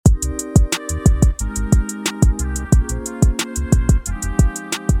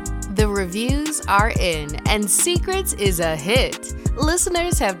The reviews are in, and Secrets is a hit.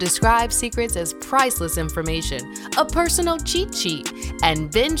 Listeners have described Secrets as priceless information, a personal cheat sheet,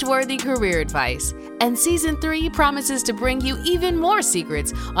 and binge-worthy career advice. And Season 3 promises to bring you even more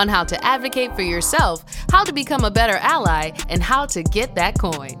secrets on how to advocate for yourself, how to become a better ally, and how to get that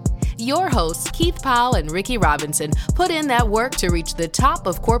coin. Your hosts, Keith Powell and Ricky Robinson, put in that work to reach the top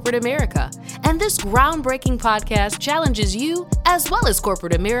of corporate America. And this groundbreaking podcast challenges you, as well as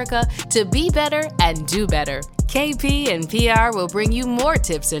corporate America, to be better and do better. KP and PR will bring you more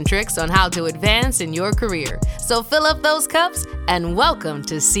tips and tricks on how to advance in your career. So fill up those cups and welcome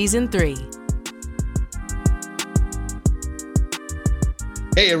to Season 3.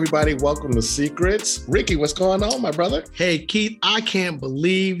 Hey, everybody. Welcome to Secrets. Ricky, what's going on, my brother? Hey, Keith, I can't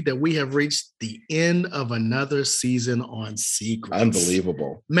believe that we have reached the end of another season on Secrets.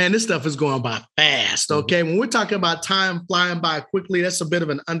 Unbelievable. Man, this stuff is going by fast, okay? When we're talking about time flying by quickly, that's a bit of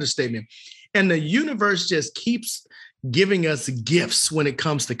an understatement. And the universe just keeps giving us gifts when it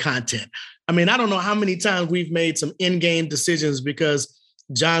comes to content. I mean, I don't know how many times we've made some in-game decisions because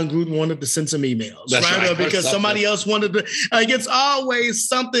John Gruden wanted to send some emails, right? Or because somebody else wanted to. It's always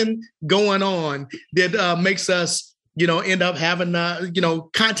something going on that makes us, end up having,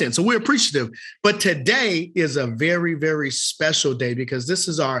 content. So we're appreciative. But today is a very, very special day because this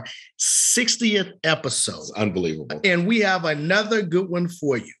is our 60th episode. It's unbelievable. And we have another good one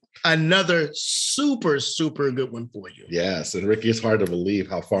for you. Another super, super good one for you. Yes. And Ricky, it's hard to believe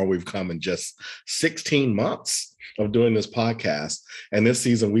how far we've come in just 16 months of doing this podcast. And this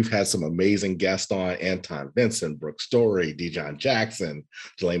season, we've had some amazing guests on: Anton Vincent, Brooke Story, Dejon Jackson,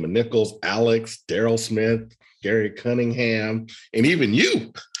 Jelena Nichols, Alex, Daryl Smith, Gary Cunningham, and even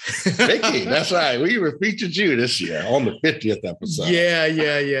you, Ricky. That's right. We featured you this year on the 50th episode.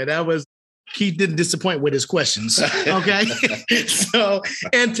 Yeah. That was, Keith didn't disappoint with his questions. Okay.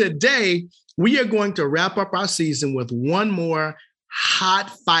 And today we are going to wrap up our season with one more hot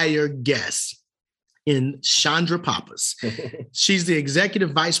fire guest in Chandra Pappas. She's the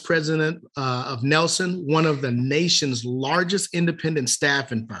executive vice president of Nelson, one of the nation's largest independent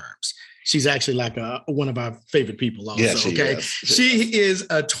staffing firms. She's actually like one of our favorite people also, yeah, she okay? Is. She is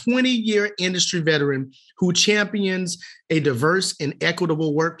a 20-year industry veteran who champions a diverse and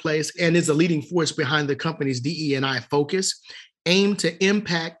equitable workplace and is a leading force behind the company's DE&I focus, aimed to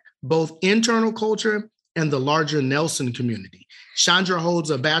impact both internal culture and the larger Nelson community. Chandra holds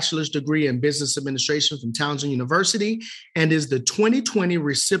a bachelor's degree in business administration from Townsend University and is the 2020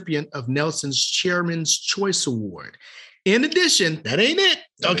 recipient of Nelson's Chairman's Choice Award. In addition, that ain't it.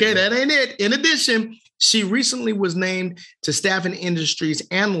 Okay, that ain't it. In addition, she recently was named to Staffing Industries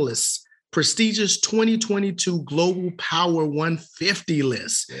Analysts' prestigious 2022 Global Power 150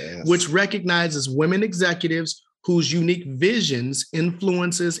 list, yes, which recognizes women executives whose unique visions,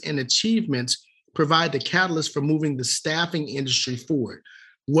 influences, and achievements provide the catalyst for moving the staffing industry forward.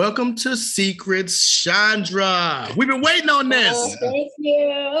 Welcome to Secrets, Chandra. We've been waiting on this. Oh, thank you.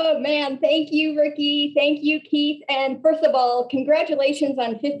 Oh, man. Thank you, Ricky. Thank you, Keith. And first of all, congratulations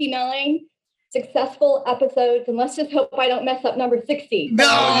on 59 successful episodes. And let's just hope I don't mess up number 60. No.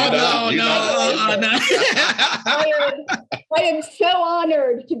 I am so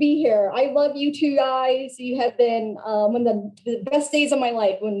honored to be here. I love you two guys. You have been one of the best days of my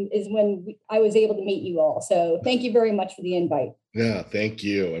life when I was able to meet you all. So thank you very much for the invite. Yeah, thank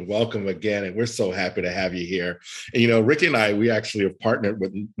you. And welcome again. And we're so happy to have you here. And, Ricky and I, we actually have partnered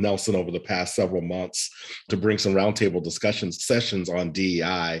with Nelson over the past several months to bring some roundtable discussion sessions on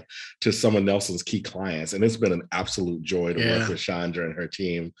DEI to some of Nelson's key clients. And it's been an absolute joy to work with Chandra and her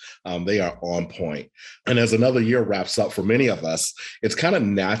team. They are on point. And as another year wraps up for many of us, it's kind of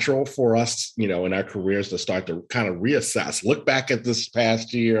natural for us, in our careers to start to kind of reassess, look back at this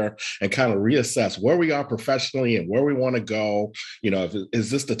past year and kind of reassess where we are professionally and where we want to go. Is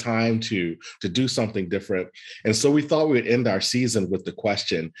this the time to do something different? And so we thought we would end our season with the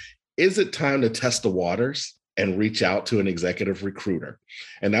question, is it time to test the waters and reach out to an executive recruiter?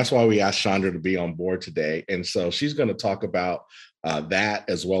 And that's why we asked Chandra to be on board today. And so she's going to talk about that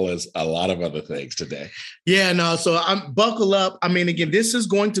as well as a lot of other things today. So I'm buckle up. I mean, again, this is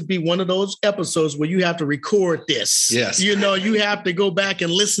going to be one of those episodes where you have to record this. Yes. You have to go back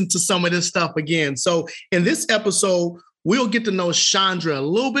and listen to some of this stuff again. So in this episode, we'll get to know Chandra a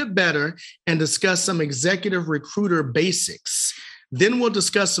little bit better and discuss some executive recruiter basics. Then we'll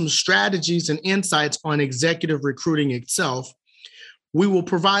discuss some strategies and insights on executive recruiting itself. We will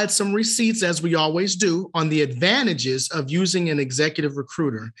provide some receipts, as we always do, on the advantages of using an executive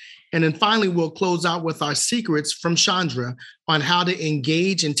recruiter. And then finally, we'll close out with our secrets from Chandra on how to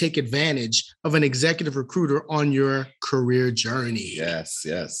engage and take advantage of an executive recruiter on your career journey. Yes,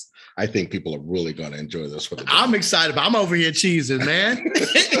 yes. I think people are really going to enjoy this one. I'm excited. I'm over here cheesing, man.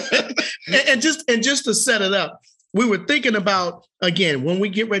 and just to set it up, we were thinking about, again, when we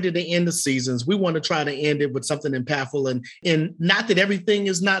get ready to end the seasons, we want to try to end it with something impactful, and not that everything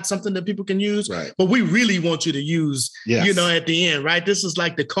is not something that people can use, right, but we really want you to use, at the end, right? This is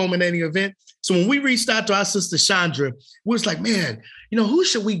like the culminating event. So when we reached out to our sister Chandra, we was like, man, who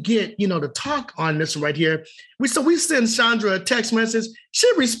should we get, to talk on this right here? We sent Chandra a text message. She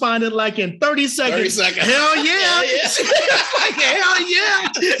responded like in 30 seconds. 30 seconds. Hell yeah. Like, hell yeah.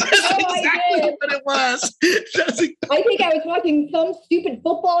 That's exactly what it was. I think I was watching some stupid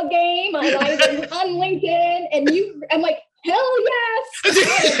football game. I was on LinkedIn, and I'm like, hell yes.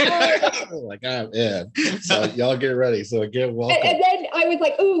 Oh my God, yeah. So y'all get ready. So again, welcome. And then I was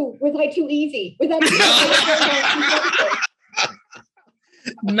like, ooh, was I too easy? Was that too easy?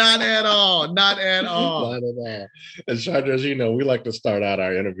 Not at all. Not at all. Not at all. And Chandra, as you know, we like to start out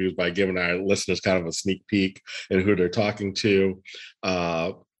our interviews by giving our listeners kind of a sneak peek in who they're talking to.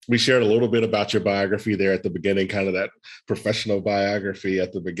 We shared a little bit about your biography there at the beginning, kind of that professional biography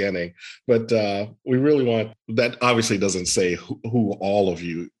at the beginning. But we really want, that obviously doesn't say who all of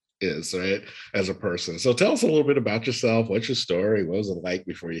you is, right, as a person. So tell us a little bit about yourself. What's your story? What was it like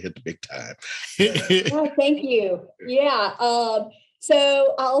before you hit the big time? Oh, thank you. Yeah.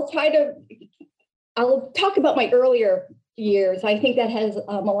 So I'll talk about my earlier years. I think that has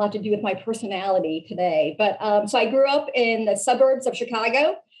a lot to do with my personality today. But so I grew up in the suburbs of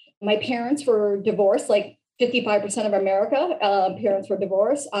Chicago. My parents were divorced, like 55% of America. Parents were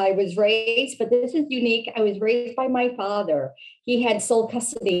divorced. I was raised, but this is unique. I was raised by my father. He had sole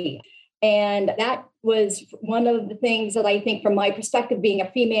custody. And that was one of the things that I think, from my perspective, being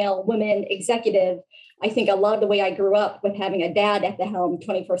a female woman executive, I think a lot of the way I grew up with having a dad at the helm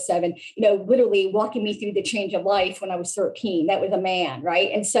 24/7, literally walking me through the change of life when I was 13, that was a man,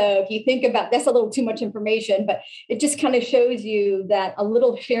 right? And so if you think about, that's a little too much information, but it just kind of shows you that a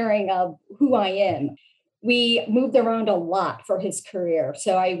little sharing of who I am. We moved around a lot for his career.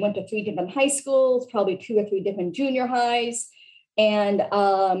 So I went to 3 different high schools, probably 2 or 3 different junior highs. And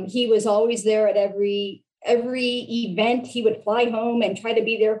he was always there at every event. He would fly home and try to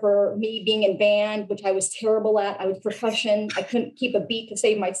be there for me being in band, which I was terrible at. I was percussion. I couldn't keep a beat to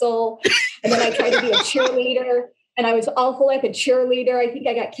save my soul. And then I tried to be a cheerleader, and I was awful at the cheerleader. I think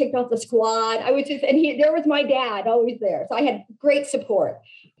I got kicked off the squad. There was my dad always there. So I had great support.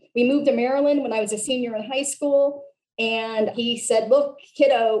 We moved to Maryland when I was a senior in high school. And he said, look,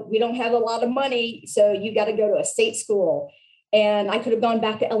 kiddo, we don't have a lot of money, so you got to go to a state school. And I could have gone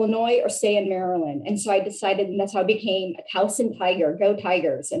back to Illinois or stay in Maryland. And so I decided, and that's how I became a Towson Tiger, go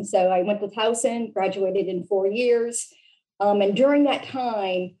Tigers. And so I went to Towson, graduated in 4 years. And during that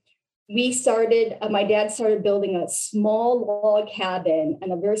time, my dad started building a small log cabin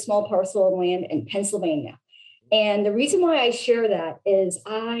and a very small parcel of land in Pennsylvania. And the reason why I share that is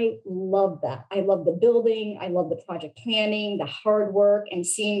I love that. I love the building. I love the project planning, the hard work, and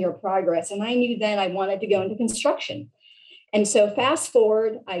seeing your progress. And I knew then I wanted to go into construction. And so fast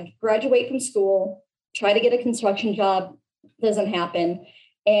forward, I graduate from school, try to get a construction job, doesn't happen.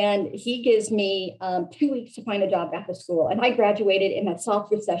 And he gives me 2 weeks to find a job after school. And I graduated in a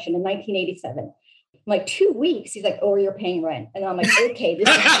soft recession in 1987. I'm like, 2 weeks? He's like, oh, you're paying rent. And I'm like, okay, this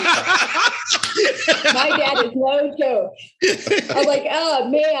is my dad is no joke. I was like, oh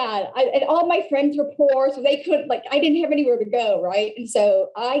man. And all my friends were poor, so they couldn't, I didn't have anywhere to go, right? And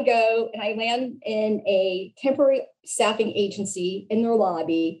so I go and I land in a temporary staffing agency in their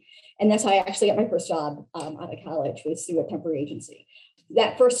lobby. And that's how I actually got my first job out of college, was through a temporary agency.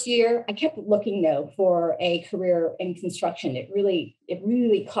 That first year, I kept looking though for a career in construction. It really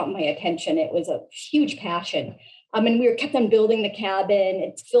caught my attention. It was a huge passion. And we kept on building the cabin.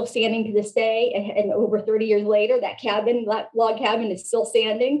 It's still standing to this day. And over 30 years later, that log cabin is still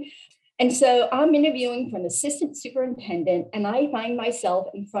standing. And so I'm interviewing for an assistant superintendent, and I find myself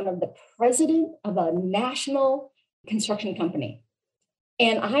in front of the president of a national construction company.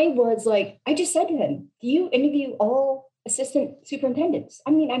 And I was like, I just said to him, do you interview all assistant superintendents?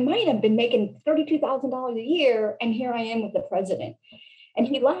 I mean, I might have been making $32,000 a year, and here I am with the president. And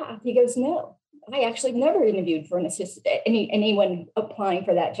he laughed. He goes, no, I actually never interviewed for an assistant, anyone applying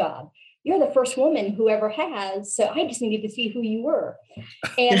for that job. You're the first woman who ever has. So I just needed to see who you were.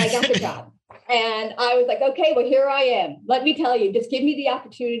 And I got the job. And I was like, okay, well, here I am. Let me tell you, just give me the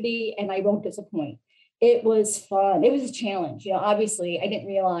opportunity and I won't disappoint. It was fun. It was a challenge. Obviously, I didn't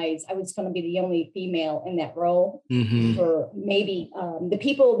realize I was going to be the only female in that role. For maybe the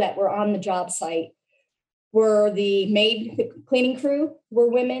people that were on the job site were the cleaning crew were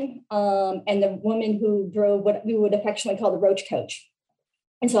women, and the woman who drove what we would affectionately call the roach coach.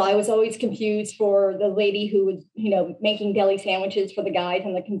 And so I was always confused for the lady who was, making deli sandwiches for the guys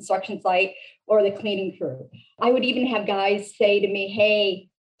on the construction site or the cleaning crew. I would even have guys say to me, hey,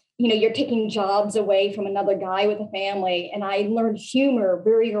 you're taking jobs away from another guy with a family. And I learned humor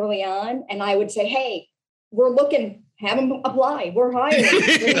very early on. And I would say, hey, we're looking, have them apply. We're hiring. So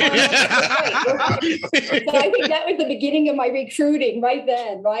I think that was the beginning of my recruiting right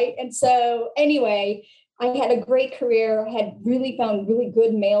then. Right. And so anyway, I had a great career, had really found really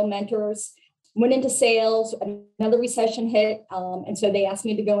good male mentors, went into sales, another recession hit. And so they asked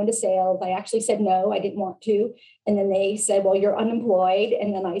me to go into sales. I actually said, no, I didn't want to. And then they said, well, you're unemployed.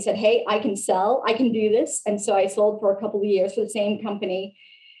 And then I said, hey, I can sell, I can do this. And so I sold for a couple of years for the same company.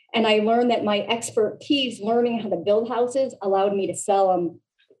 And I learned that my expertise learning how to build houses allowed me to sell them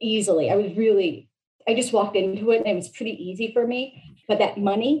easily. I just walked into it and it was pretty easy for me. But that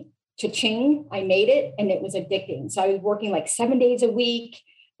money, cha-ching, I made it and it was addicting. So I was working like 7 days a week.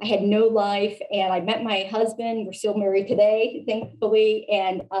 I had no life and I met my husband. We're still married today, thankfully.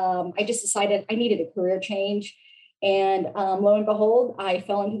 And I just decided I needed a career change. And lo and behold, I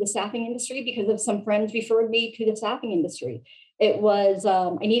fell into the staffing industry because of some friends referred me to the staffing industry. It was,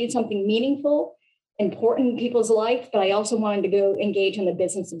 I needed something meaningful, important in people's life, but I also wanted to go engage in the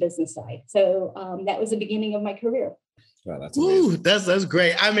business to business side. So that was the beginning of my career. Wow, that's amazing. Ooh, that's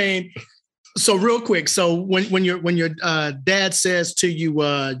great. I mean, so real quick. So when your dad says to you,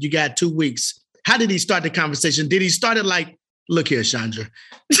 you got 2 weeks, how did he start the conversation? Did he start it like, look here, Chandra? How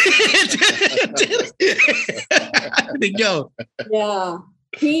did it go? Yeah,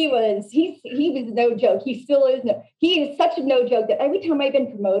 he was no joke. He still is he is such a no joke that every time I've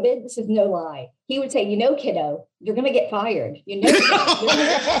been promoted, this is no lie, he would say, kiddo, you're going to get fired. You're going to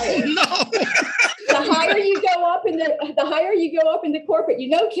get fired. No. The higher you go up in the corporate,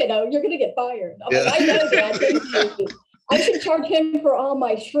 kiddo, you're going to get fired. I'm like, I know that. Thank you. I should charge him for all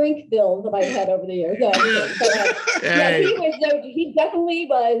my shrink bills that I've had over the years.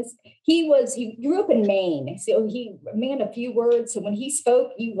 He grew up in Maine. So he manned a few words. So when he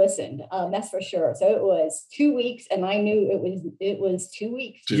spoke, you listened. That's for sure. So it was 2 weeks and I knew it was 2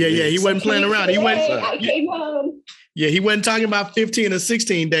 weeks. Yeah. He wasn't playing around. I came home. Yeah. He wasn't talking about 15 or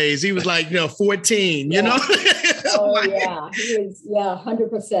 16 days. He was like, 14, yeah. Oh yeah, he was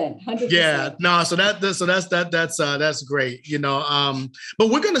 100%. Yeah, no, so that's great, But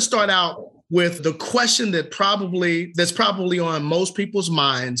we're going to start out with the question that's probably on most people's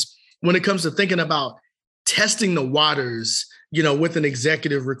minds when it comes to thinking about testing the waters, with an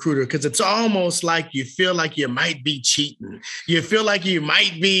executive recruiter, because it's almost like you feel like you might be cheating. You feel like you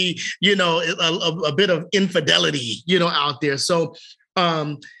might be, a bit of infidelity, out there. So,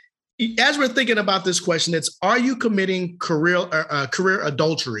 as we're thinking about this question, are you committing career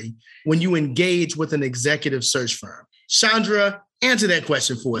adultery when you engage with an executive search firm? Chandra, answer that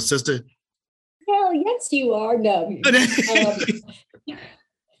question for us, sister. Well, yes, you are. No. Let's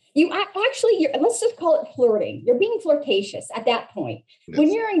just call it flirting. You're being flirtatious at that point. Yes.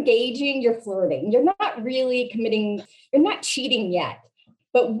 When you're engaging, you're flirting. You're not really committing, you're not cheating yet.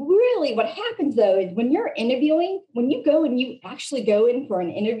 But really what happens though is when you're interviewing, when you go and you actually go in for an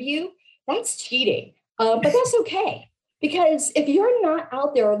interview, that's cheating. But that's okay. Because if you're not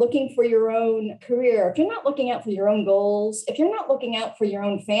out there looking for your own career, if you're not looking out for your own goals, if you're not looking out for your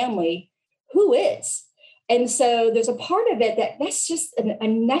own family, who is? And so there's a part of it that's just a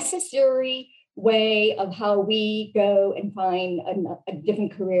necessary way of how we go and find a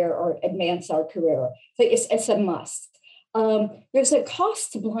different career or advance our career. So it's a must. There's a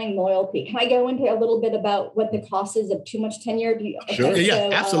cost to blind loyalty. Can I go into a little bit about what the cost is of too much tenure? Sure. Yeah,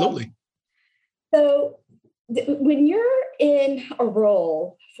 absolutely. When you're in a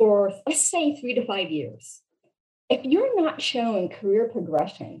role for, let's say, 3 to 5 years, if you're not showing career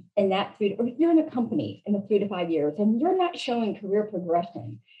progression in that or if you're in a company in the 3 to 5 years and you're not showing career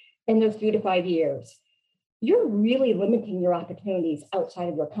progression in those 3 to 5 years, you're really limiting your opportunities outside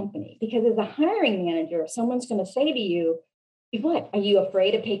of your company. Because as a hiring manager, someone's going to say to you, what, are you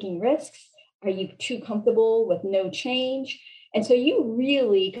afraid of taking risks? Are you too comfortable with no change? And so you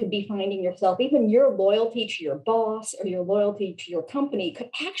really could be finding yourself, even your loyalty to your boss or your loyalty to your company could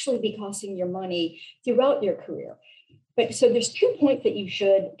actually be costing your money throughout your career. But so there's 2 points that you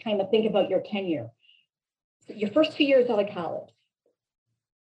should kind of think about your tenure. Your first 2 years out of college,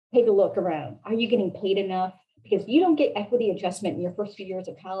 take a look around. Are you getting paid enough? because you don't get equity adjustment in your first few years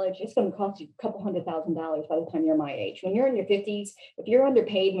of college. It's going to cost you a couple $100,000 by the time you're my age. When you're in your 50s, if you're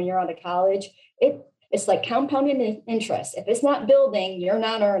underpaid when you're out of college, it's like compounding interest. If it's not building, you're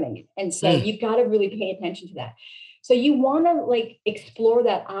not earning. And so you've got to really pay attention to that. So you want to like explore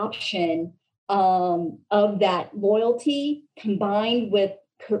that option of that loyalty combined with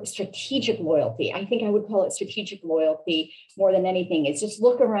strategic loyalty. I think I would call it strategic loyalty more than anything. It's just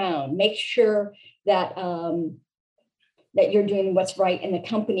look around, make sure that that you're doing what's right and the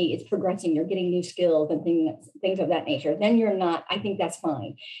company is progressing, you're getting new skills and things of that nature. Then you're not, I think that's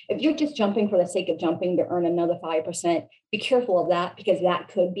fine. If you're just jumping for the sake of jumping to earn another 5%, be careful of that, because that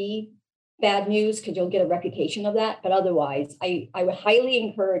could be bad news, because you'll get a reputation of that. But otherwise, I would highly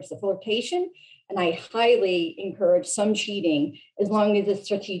encourage the flirtation, and I highly encourage some cheating as long as it's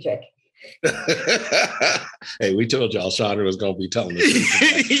strategic. Hey, we told y'all Chandra was going to be telling the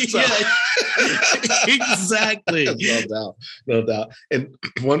truth. So. Yeah, exactly. No doubt. And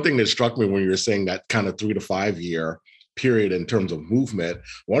one thing that struck me when you were saying that kind of 3 to 5 year period in terms of movement,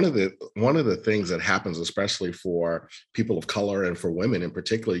 one of the things that happens, especially for people of color and for women in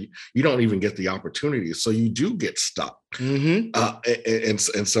particular, you don't even get the opportunities. So you do get stuck in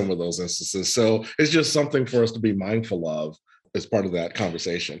some of those instances. So it's just something for us to be mindful of as part of that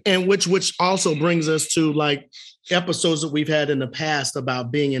conversation. And which also brings us to like episodes that we've had in the past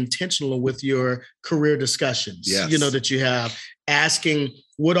about being intentional with your career discussions, that you have, asking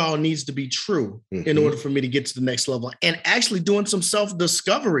what all needs to be true in order for me to get to the next level, and actually doing some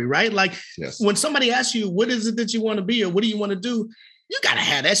self-discovery, right? Like when somebody asks you, what is it that you want to be or what do you want to do? You got to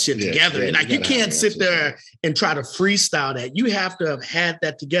have that shit together. Yeah, like you can't sit there and try to freestyle that. You have to have had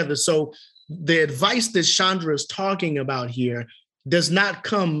that together. So the advice that Chandra is talking about here does not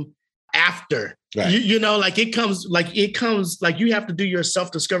come after, right. It comes like you have to do your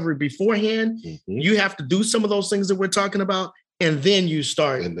self-discovery beforehand. You have to do some of those things that we're talking about. And then you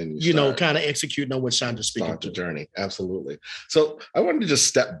start, kind of executing on what Chandra's speaking to. Start the journey. Absolutely. So I wanted to just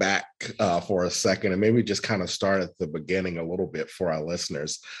step back for a second and maybe just kind of start at the beginning a little bit for our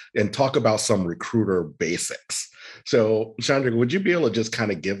listeners and talk about some recruiter basics. So Chandra, would you be able to just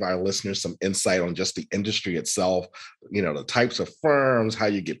kind of give our listeners some insight on just the industry itself, the types of firms, how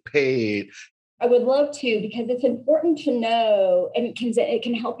you get paid? I would love to, because it's important to know, and it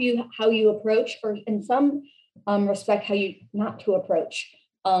can help you how you approach, or in some respect, how you not to approach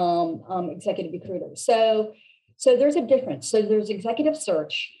executive recruiters. So there's a difference. So there's executive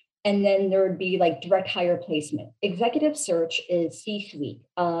search, and then there would be like direct hire placement. Executive search is C-suite.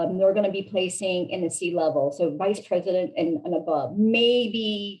 They're going to be placing in the C-level, so vice president and above,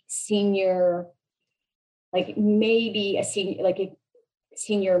 maybe senior, maybe a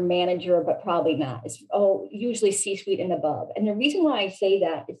senior manager, but probably not. It's usually C-suite and above. And the reason why I say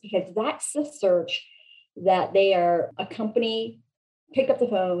that is because that's the search that a company pick up the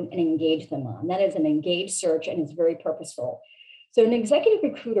phone and engage them on. That is an engaged search, and it's very purposeful. So an executive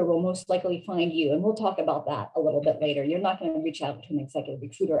recruiter will most likely find you, and we'll talk about that a little bit later. You're not going to reach out to an executive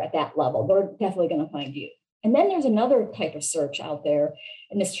recruiter at that level. They're definitely going to find you. And then there's another type of search out there,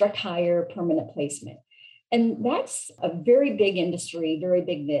 and it's direct hire, permanent placement. And that's a very big industry, very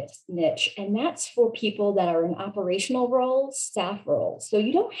big niche. And that's for people that are in operational roles, staff roles. So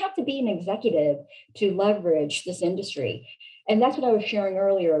you don't have to be an executive to leverage this industry. And that's what I was sharing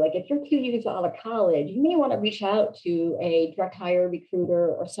earlier. Like if you're 2 years out of college, you may want to reach out to a direct hire recruiter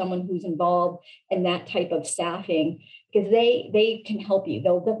or someone who's involved in that type of staffing, because they can help you.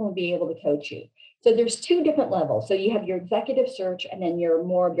 They'll definitely be able to coach you. So there's 2 different levels. So you have your executive search, and then you're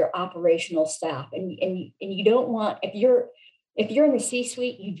more of your operational staff. And you don't want, if you're in the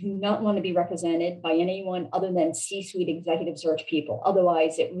C-suite, you do not want to be represented by anyone other than C-suite executive search people.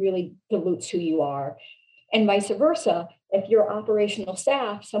 Otherwise, it really dilutes who you are. And vice versa, if you're operational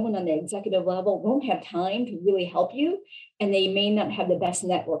staff, someone on the executive level won't have time to really help you, and they may not have the best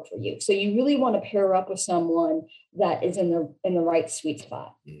network for you. So you really want to pair up with someone that is in the right sweet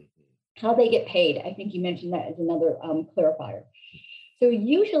spot. How they get paid, I think you mentioned that as another clarifier. So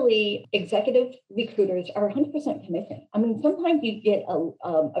usually executive recruiters are 100% commission. I mean, sometimes you get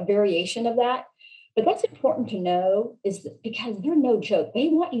a variation of that, but that's important to know, is because they're no joke. They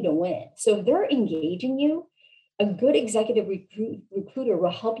want you to win. So if they're engaging you, a good executive recruiter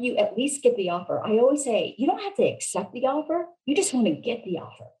will help you at least get the offer. I always say, you don't have to accept the offer. You just want to get the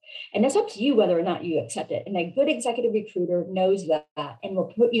offer. And that's up to you whether or not you accept it. And a good executive recruiter knows that and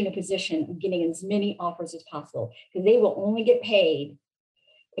will put you in a position of getting as many offers as possible, because they will only get paid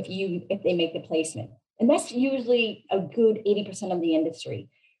if they make the placement. And that's usually a good 80% of the industry.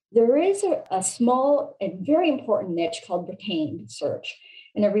 There is a small and very important niche called retained search.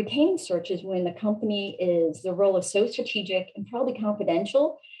 And a retained search is when the company the role is so strategic and probably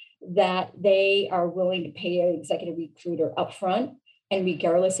confidential that they are willing to pay an executive recruiter upfront and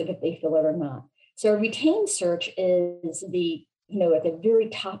regardless of if they fill it or not. So a retained search is at the very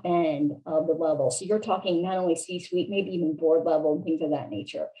top end of the level. So you're talking not only C-suite, maybe even board level and things of that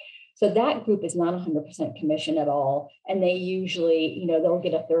nature. So that group is not 100% commission at all. And they usually, they'll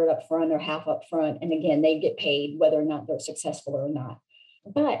get a third up front or half up front. And again, they get paid whether or not they're successful or not.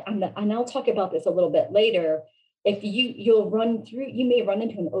 But, and I'll talk about this a little bit later, if you may run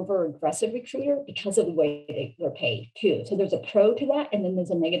into an over aggressive recruiter because of the way they're paid too. So there's a pro to that. And then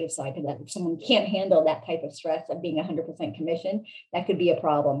there's a negative side to that. If someone can't handle that type of stress of being 100% commission, that could be a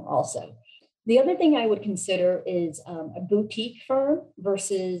problem also. The other thing I would consider is a boutique firm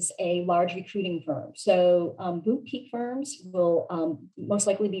versus a large recruiting firm. So boutique firms will most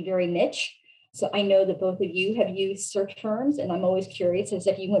likely be very niche. So I know that both of you have used search firms, and I'm always curious as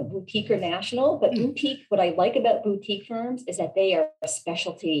if you went boutique or national. But boutique, what I like about boutique firms is that they are a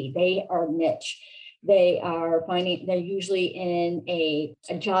specialty. They are niche. They're usually in a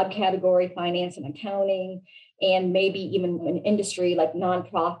job category, finance and accounting, and maybe even an industry like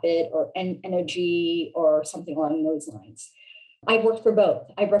nonprofit or energy or something along those lines. I've worked for both.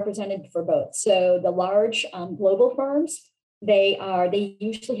 I've represented for both. So the large global firms, they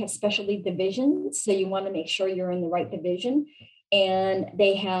usually have specialty divisions. So you want to make sure you're in the right division. And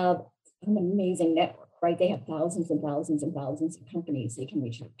they have an amazing network, right? They have thousands and thousands and thousands of companies they can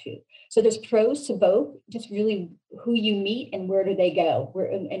reach out to. So there's pros to both, just really who you meet and where do they go,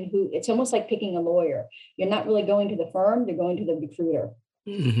 it's almost like picking a lawyer. You're not really going to the firm, you're going to the recruiter.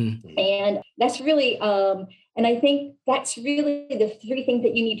 Mm-hmm. And that's really, and I think that's really the three things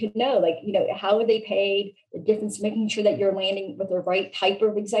that you need to know, like, how are they paid, the difference, making sure that you're landing with the right type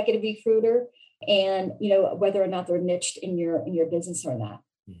of executive recruiter, and, whether or not they're niched in your business or not.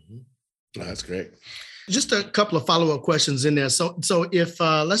 Mm-hmm. Oh, that's great. Just a couple of follow-up questions in there. So if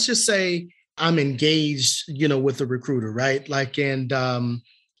let's just say I'm engaged, with a recruiter, right? Like, and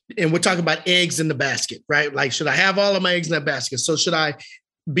we're talking about eggs in the basket, right? Like, should I have all of my eggs in that basket? So should I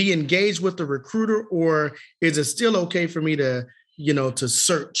be engaged with the recruiter, or is it still okay for me to, to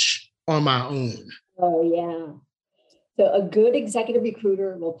search on my own? Oh, yeah. So a good executive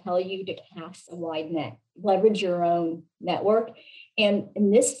recruiter will tell you to cast a wide net, leverage your own network. And in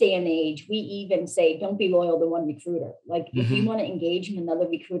this day and age, we even say, don't be loyal to one recruiter. Like, if you want to engage in another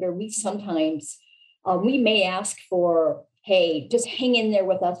recruiter, we sometimes, we may ask for, hey, just hang in there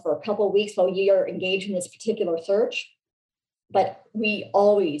with us for a couple of weeks while you're engaged in this particular search. But we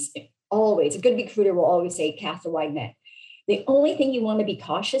always, a good recruiter will always say, cast a wide net. The only thing you want to be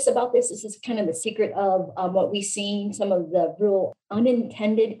cautious about this is kind of the secret of what we've seen, some of the real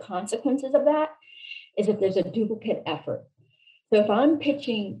unintended consequences of that, is if there's a duplicate effort. So if I'm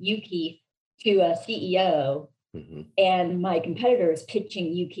pitching you, Keith, to a CEO, and my competitor is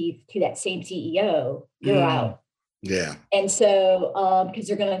pitching you, Keith, to that same CEO, you're out. Yeah. And so, because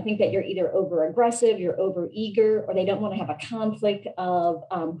they're going to think that you're either over aggressive, you're over eager, or they don't want to have a conflict of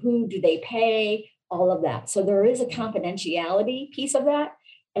who do they pay, all of that. So there is a confidentiality piece of that.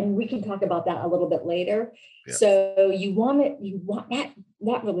 And we can talk about that a little bit later. Yeah. So you want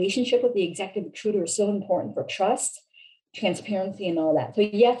that relationship with the executive recruiter is so important for trust, transparency, and all that. So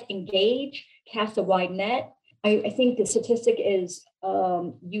yes, engage, cast a wide net. I think the statistic is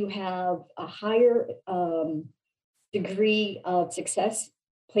you have a higher degree of success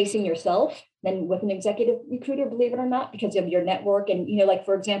placing yourself than with an executive recruiter, believe it or not, because of your network. And, like,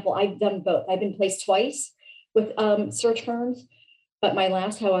 for example, I've done both. I've been placed twice with search firms, but my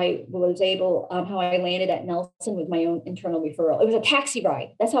last, how I landed at Nelson was my own internal referral. It was a taxi ride.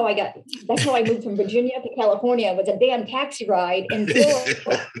 That's how I moved from Virginia to California. It was a damn taxi ride. And so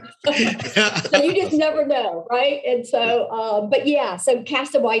you just never know, right? And so, so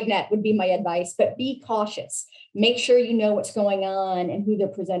cast a wide net would be my advice, but be cautious. Make sure you know what's going on and who they're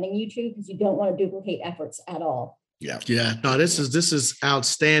presenting you to, because you don't want to duplicate efforts at all. Yeah. Yeah. No, this is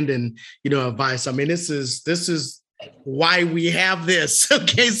outstanding, advice. I mean, this is why we have this.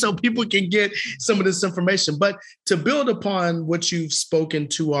 Okay. So people can get some of this information, but to build upon what you've spoken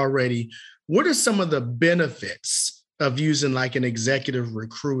to already, what are some of the benefits of using like an executive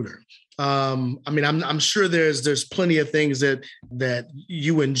recruiter? I'm sure there's plenty of things that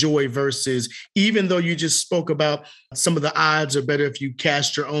you enjoy versus, even though you just spoke about some of the odds are better if you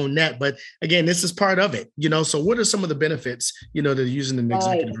cast your own net. But again, this is part of it, so what are some of the benefits, that using an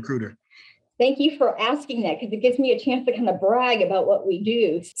executive recruiter? Thank you for asking that, because it gives me a chance to kind of brag about what we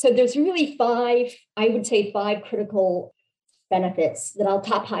do. So there's really five critical benefits that I'll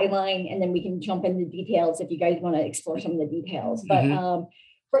top highline, and then we can jump into details if you guys want to explore some of the details. But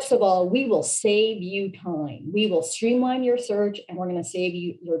first of all, we will save you time. We will streamline your search, and we're going to save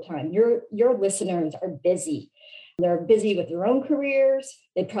you your time. Your listeners are busy. They're busy with their own careers.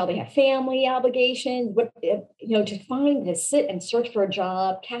 They probably have family obligations. To sit and search for a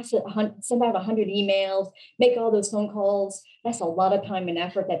job, send out 100 emails, make all those phone calls. That's a lot of time and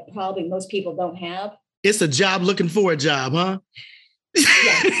effort that probably most people don't have. It's a job looking for a job, huh?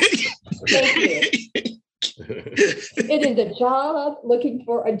 Yes. Thank you. It is a job looking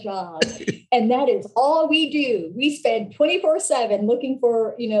for a job. And that is all we do. We spend 24/7 looking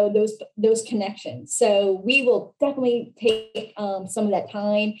for, those connections. So we will definitely take some of that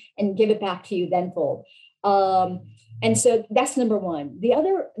time and give it back to you tenfold. And so that's number one. The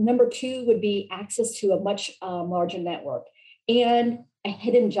other number two would be access to a much larger network and a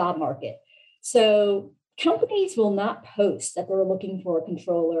hidden job market. So companies will not post that they're looking for a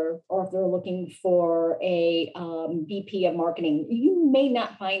controller, or if they're looking for a VP of marketing. You may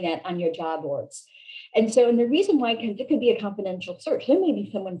not find that on your job boards. And the reason why, because it could be a confidential search. There may be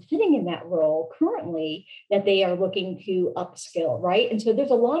someone sitting in that role currently that they are looking to upskill, right? And so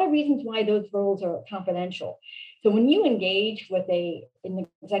there's a lot of reasons why those roles are confidential. So when you engage with an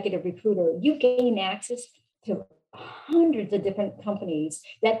executive recruiter, you gain access to hundreds of different companies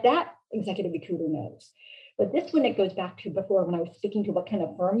that executive recruiter knows. But this one, it goes back to before when I was speaking to what kind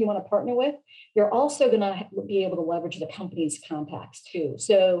of firm you want to partner with. You're also going to be able to leverage the company's contacts too.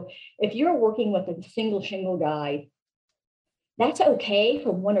 So if you're working with a single shingle guy, that's okay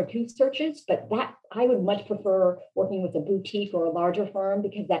for one or two searches, but I would much prefer working with a boutique or a larger firm,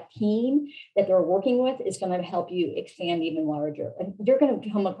 because that team that they're working with is going to help you expand even larger. And you're going to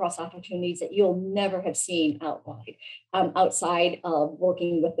come across opportunities that you'll never have seen outside of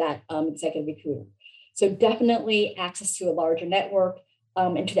working with that executive recruiter. So definitely access to a larger network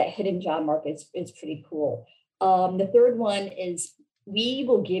and to that hidden job market is pretty cool. The third one is we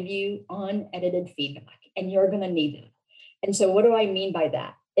will give you unedited feedback, and you're going to need that. And so what do I mean by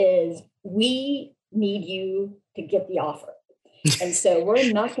that is we need you to get the offer. And so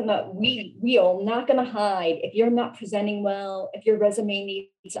we are not going to hide if you're not presenting well, if your resume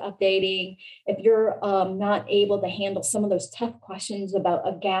needs updating, if you're not able to handle some of those tough questions about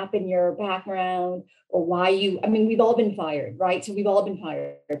a gap in your background or why we've all been fired, right? So we've all been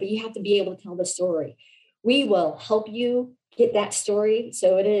fired, but you have to be able to tell the story. We will help you get that story.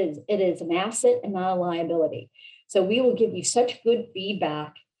 So it is an asset and not a liability. So we will give you such good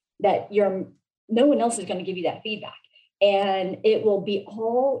feedback that no one else is going to give you that feedback. And it will be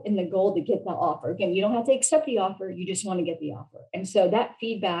all in the goal to get the offer. Again, you don't have to accept the offer. You just want to get the offer. And so that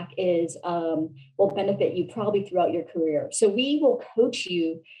feedback will benefit you probably throughout your career. So we will coach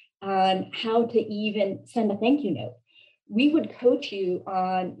you on how to even send a thank you note. We would coach you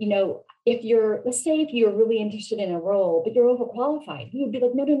on, let's say if you're really interested in a role, but you're overqualified, we would be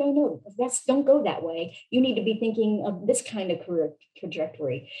like, no, don't go that way. You need to be thinking of this kind of career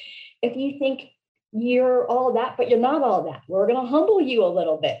trajectory. If you think you're all that, but you're not all that, we're going to humble you a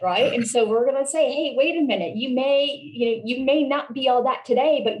little bit, right? And so we're going to say, hey, wait a minute, you may not be all that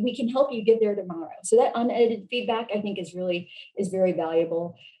today, but we can help you get there tomorrow. So that unedited feedback, I think, is very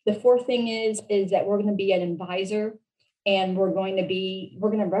valuable. The fourth thing is that we're going to be an advisor, and we're going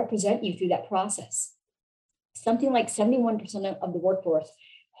to represent you through that process. Something like 71% of the workforce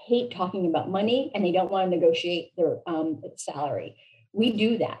hate talking about money, and they don't want to negotiate their salary. We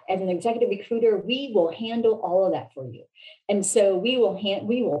do that. As an executive recruiter, we will handle all of that for you. And so we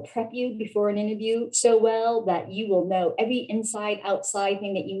will prep you before an interview so well that you will know every inside, outside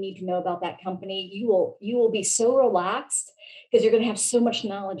thing that you need to know about that company. You will be so relaxed because you're going to have so much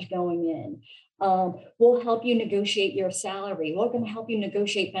knowledge going in. We'll help you negotiate your salary. We're going to help you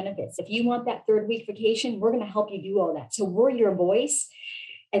negotiate benefits. If you want that 3rd week vacation, we're going to help you do all that. So we're your voice.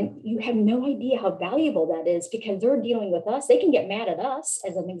 And you have no idea how valuable that is because they're dealing with us. They can get mad at us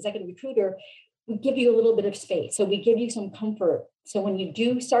as an executive recruiter. We give you a little bit of space. So we give you some comfort. So when you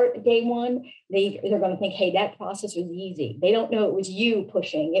do start day one, they're going to think, hey, that process was easy. They don't know it was you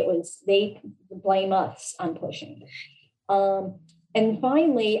pushing. They blame us on pushing. And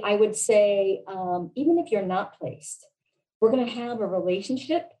finally, I would say, even if you're not placed, we're going to have a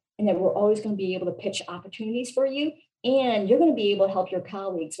relationship and that we're always going to be able to pitch opportunities for you. And you're going to be able to help your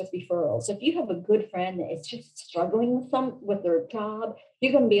colleagues with referrals. So if you have a good friend that is just struggling with their job,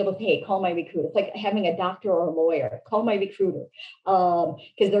 you're going to be able to, hey, call my recruiter. It's like having a doctor or a lawyer. Call my recruiter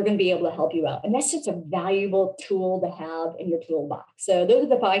because they're going to be able to help you out. And that's just a valuable tool to have in your toolbox. So those are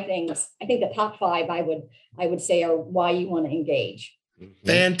the 5 things. I think the top 5 I would say are why you want to engage.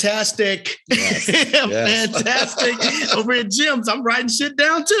 Fantastic. Yes. Yes. Fantastic. Over at gyms, I'm writing shit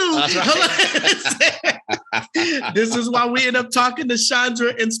down too. Right. This is why we end up talking to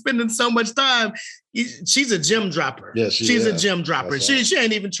Chandra and spending so much time. She's a gym dropper. Yeah, she's a gym dropper. Right. She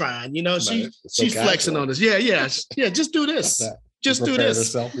ain't even trying. She's flexing on us. Yeah. Just do this. Just do this.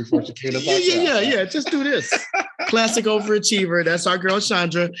 Herself before she came to yeah. Just do this. Classic overachiever. That's our girl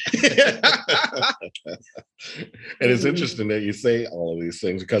Chandra. And it's interesting that you say all of these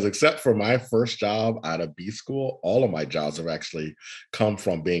things, because except for my first job out of B school, all of my jobs have actually come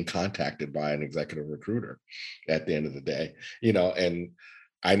from being contacted by an executive recruiter at the end of the day, and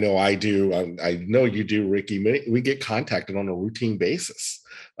I know I do. I know you do, Ricky. We get contacted on a routine basis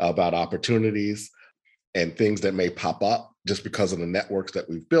about opportunities and things that may pop up just because of the networks that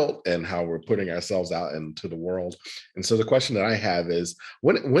we've built and how we're putting ourselves out into the world. And so the question that I have is,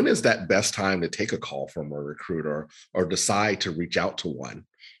 when is that best time to take a call from a recruiter or decide to reach out to one,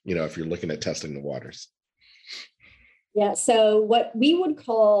 if you're looking at testing the waters? Yeah. So what we would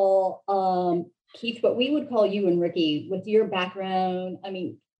call, Keith, what we would call you and Ricky with your background,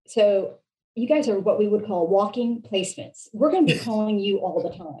 so you guys are what we would call walking placements. We're going to be calling you all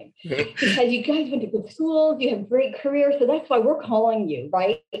the time because you guys went to good schools, you have great careers. So that's why we're calling you,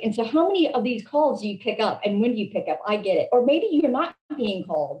 right? And so how many of these calls do you pick up and when do you pick up? I get it. Or maybe you're not being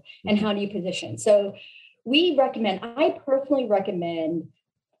called and how do you position? So I personally recommend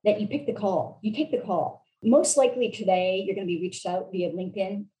that you pick the call. You take the call. Most likely today, you're going to be reached out via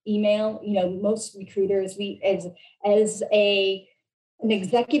LinkedIn, email. Most recruiters, as an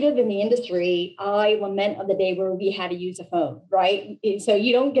executive in the industry, I lament of the day where we had to use a phone, right? So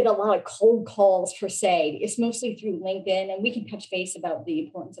you don't get a lot of cold calls per se. It's mostly through LinkedIn, and we can touch base about the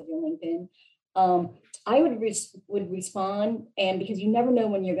importance of your LinkedIn. I would respond, and because you never know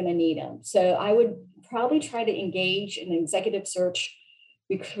when you're going to need them. So I would probably try to engage an executive search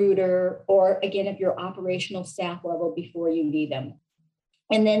recruiter, or again, if you're operational staff level, before you need them.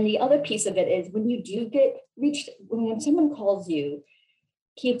 And then the other piece of it is when you do get reached, when someone calls you,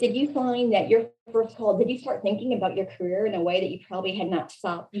 Keith, did you find that your first call, did you start thinking about your career in a way that you probably had not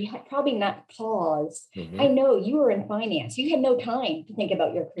stopped? You had probably not paused. Mm-hmm. I know you were in finance. You had no time to think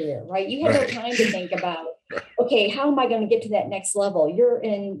about your career, right? You had no time to think about, okay, how am I going to get to that next level? You're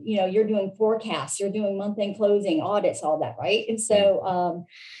in, you're doing forecasts, you're doing month-end closing, audits, all that, right? And so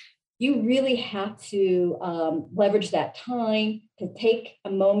you really have to leverage that time to take a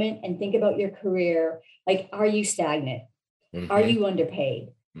moment and think about your career. Like, are you stagnant? Mm-hmm. Are you underpaid?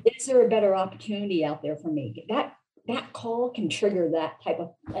 Is there a better opportunity out there for me? That call can trigger that type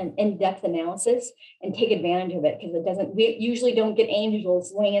of an in-depth analysis and take advantage of it, because we usually don't get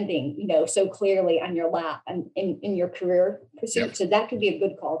angels landing, so clearly on your lap and in your career pursuit. Yep. So that could be a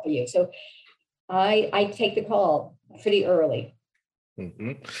good call for you. So I take the call pretty early.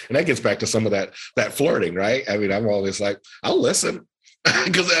 Mm-hmm. And that gets back to some of that flirting, right? I'm always like, I'll listen.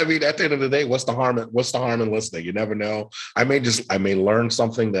 Because at the end of the day, what's the harm in listening? You never know. I may learn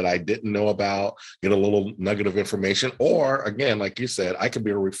something that I didn't know about, get a little nugget of information, or again, like you said, I could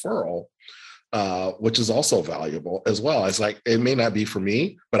be a referral, which is also valuable as well. It's like, it may not be for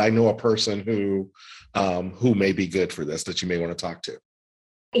me, but I know a person who may be good for this that you may want to talk to.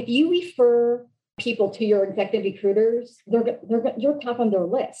 If you refer people to your executive recruiters, you're top on their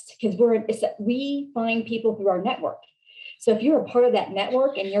list, because we find people through our network. So if you're a part of that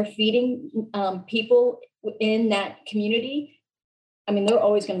network and you're feeding people in that community, they're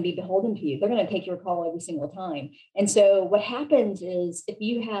always going to be beholden to you. They're going to take your call every single time. And so what happens is, if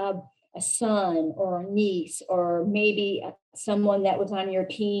you have a son or a niece, or maybe someone that was on your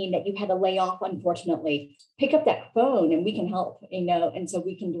team that you had to lay off, unfortunately, pick up that phone and we can help, and so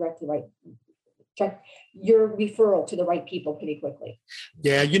we can direct your referral to the right people pretty quickly.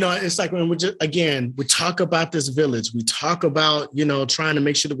 Yeah. It's like when we talk about this village, we talk about, trying to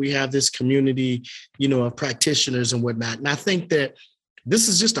make sure that we have this community, of practitioners and whatnot. And I think that this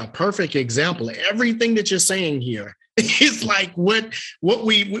is just a perfect example. Everything that you're saying here is like what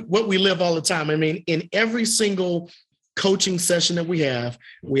we live all the time. In every single coaching session that we have,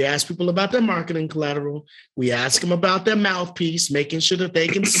 we ask people about their marketing collateral. We ask them about their mouthpiece, making sure that they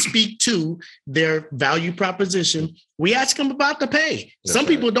can speak to their value proposition. We ask them about the pay. That's Some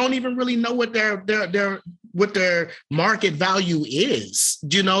people don't even really know what their market value is,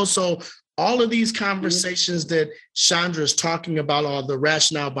 So all of these conversations that Chandra is talking about, are the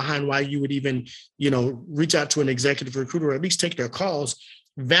rationale behind why you would even, reach out to an executive recruiter, or at least take their calls,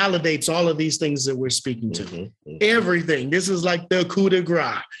 validates all of these things that we're speaking to. Mm-hmm. Everything. This is like the coup de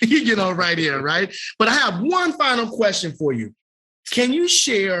grace, right here, right? But I have one final question for you. Can you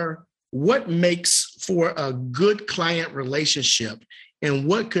share what makes for a good client relationship and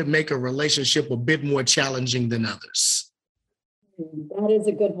what could make a relationship a bit more challenging than others? That is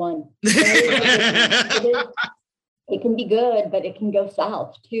a good one. It can be good, but it can go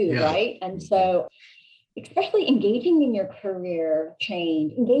south too, right? And so, especially engaging in your career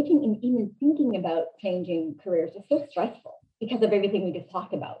change, engaging in even thinking about changing careers is so stressful because of everything we just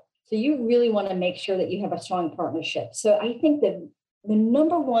talked about. So you really want to make sure that you have a strong partnership. So I think that the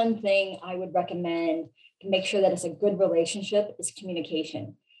number one thing I would recommend to make sure that it's a good relationship is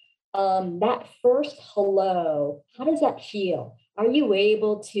communication. That first hello, how does that feel? Are you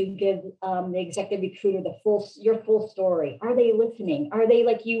able to give the executive recruiter your full story? Are they listening? Are they,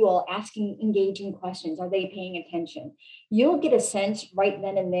 like you all, asking engaging questions? Are they paying attention? You'll get a sense right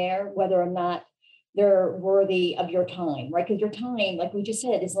then and there whether or not they're worthy of your time, right? Because your time, like we just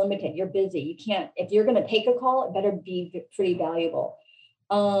said, is limited. You're busy. You can't, if you're going to take a call, it better be pretty valuable.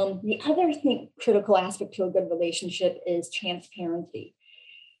 The other critical aspect to a good relationship is transparency.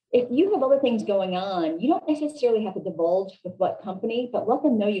 If you have other things going on, you don't necessarily have to divulge with what company, but let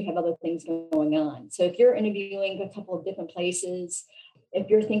them know you have other things going on. So if you're interviewing a couple of different places, if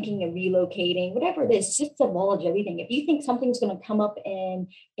you're thinking of relocating, whatever it is, just divulge everything. If you think something's going to come up in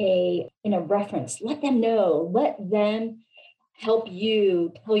a reference, let them know. Let them help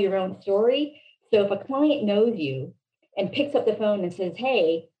you tell your own story. So if a client knows you and picks up the phone and says,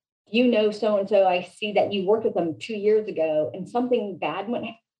 hey, you know so-and-so, I see that you worked with them 2 years ago and something bad went,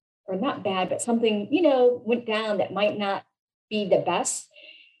 or not bad, but something, went down that might not be the best.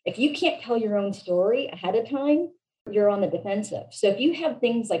 If you can't tell your own story ahead of time, you're on the defensive. So if you have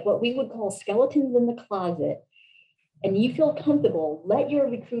things like what we would call skeletons in the closet, and you feel comfortable, let your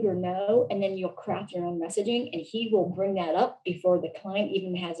recruiter know, and then you'll craft your own messaging, and he will bring that up before the client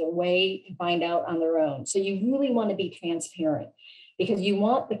even has a way to find out on their own. So you really want to be transparent because you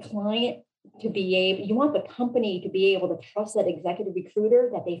want the client to be able, you want the company to be able to trust that executive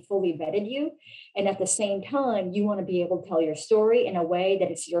recruiter that they fully vetted you. And at the same time, you want to be able to tell your story in a way that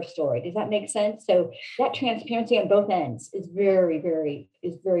it's your story. Does that make sense? So that transparency on both ends is very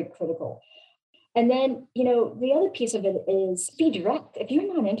critical. And then, the other piece of it is be direct. If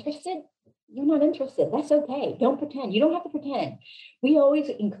you're not interested, you're not interested. That's okay. Don't pretend. You don't have to pretend. We always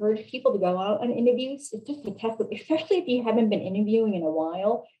encourage people to go out on interviews. It's just a test, especially if you haven't been interviewing in a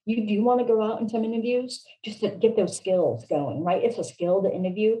while. You do want to go out in some interviews just to get those skills going, right? It's a skill to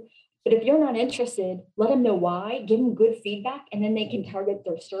interview. But if you're not interested, let them know why, give them good feedback, and then they can target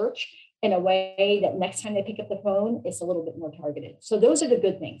their search in a way that next time they pick up the phone, it's a little bit more targeted. So those are the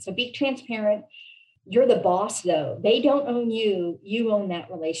good things. So be transparent. You're the boss, though. They don't own you. You own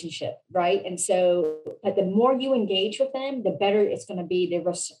that relationship, right? And so, but the more you engage with them, the better it's going to be. The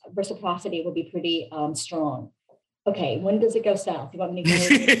reciprocity will be pretty strong. Okay, when does it go south? You want me to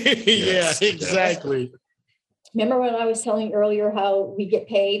go? Yeah, exactly. Remember when I was telling you earlier how we get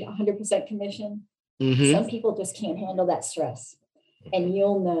paid 100% commission? Mm-hmm. Some people just can't handle that stress. And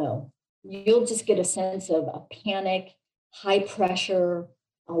you'll know. You'll just get a sense of a panic, high pressure,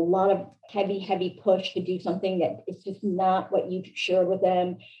 a lot of heavy push to do something that is just not what you shared with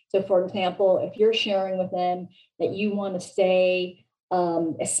them. So for example, if you're sharing with them that you want to stay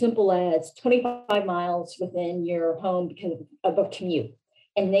as simple as 25 miles within your home because of a commute,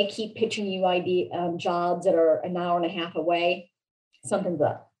 and they keep pitching you jobs that are an hour and a half away, something's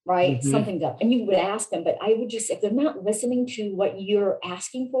up, right? Mm-hmm. Something's up. And you would ask them, but I would just, if they're not listening to what you're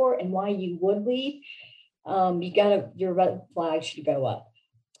asking for and why you would leave, your red flag should go up.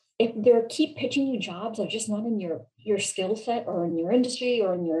 If they keep pitching you jobs that are just not in your skill set or in your industry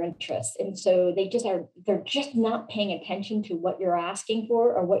or in your interest. And so they're just not paying attention to what you're asking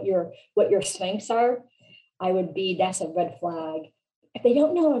for or what your strengths are, that's a red flag. If they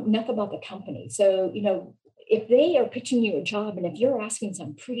don't know enough about the company. So, if they are pitching you a job and if you're asking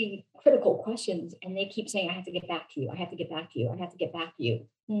some pretty critical questions and they keep saying, I have to get back to you, I have to get back to you, I have to get back to you.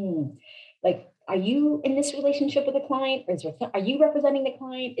 Like, are you in this relationship with a client? Or are you representing the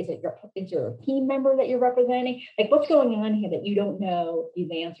client? Is there a team member that you're representing? Like, what's going on here that you don't know these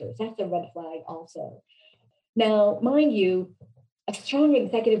answers? That's a red flag also. Now, mind you, a strong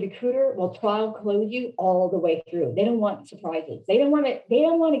executive recruiter will trial close you all the way through. They don't want surprises. They don't want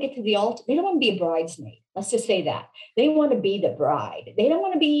to get to the altar. They don't want to be a bridesmaid. Let's just say that. They want to be the bride. They don't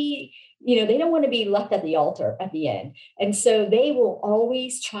want to be, they don't want to be left at the altar at the end. And so they will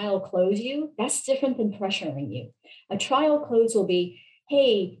always trial close you. That's different than pressuring you. A trial close will be,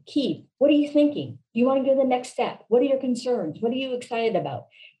 hey, Keith, what are you thinking? Do you want to go to the next step? What are your concerns? What are you excited about?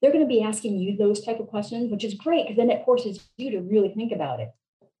 They're going to be asking you those type of questions, which is great because then it forces you to really think about it.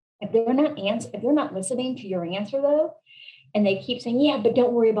 If they're not listening to your answer, though, And they keep saying, yeah, but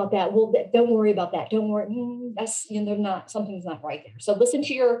don't worry about that. Well, don't worry about that. Don't worry. That's, they're not, something's not right there. So listen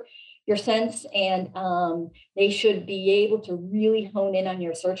to your sense, and they should be able to really hone in on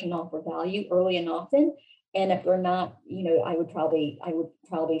your search and offer value early and often. And if they're not, I would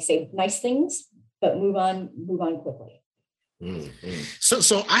probably say nice things, but move on quickly. Mm-hmm.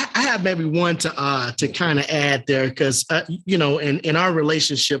 So I have maybe one to kind of add there, because in our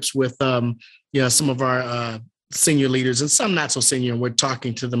relationships with some of our senior leaders and some not so senior, and we're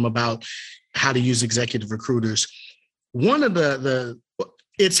talking to them about how to use executive recruiters. One of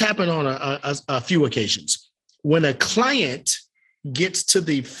it's happened on a few occasions when a client gets to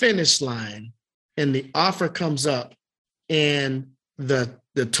the finish line and the offer comes up, and the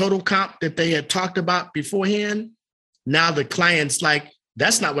total comp that they had talked about beforehand, now the client's like,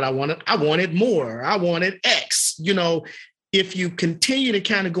 that's not what I wanted. I wanted more. I wanted X. If you continue to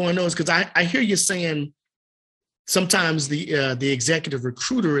kind of go on those, because I hear you saying sometimes the executive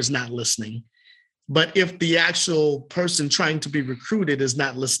recruiter is not listening, but if the actual person trying to be recruited is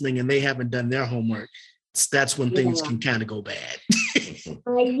not listening and they haven't done their homework, that's when things can kind of go bad.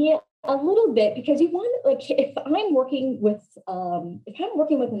 Yeah, a little bit, because you want, like, if I'm working with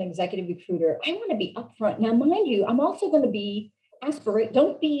an executive recruiter, I want to be upfront. Now, mind you, I'm also going to be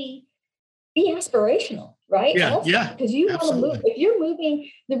don't be aspirational, right? Yeah. Because you want to move. If you're moving,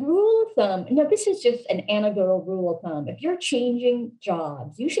 the rule of thumb. No, this is just an anecdotal rule of thumb. If you're changing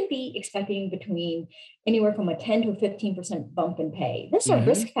jobs, you should be expecting between anywhere from a 10 to a 15% bump in pay. This is a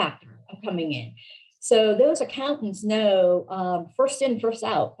risk factor of coming in. So those accountants know first in, first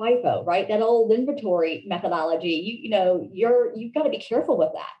out, FIFO, right? That old inventory methodology. You've got to be careful with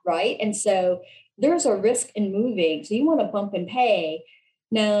that, right? And so there's a risk in moving. So you want to bump in pay.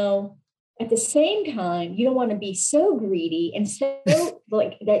 Now, at the same time, you don't want to be so greedy and so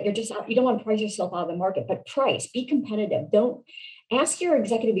like that you don't want to price yourself out of the market, but be competitive. Don't ask your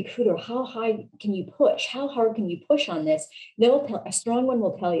executive recruiter, how high can you push? How hard can you push on this? A strong one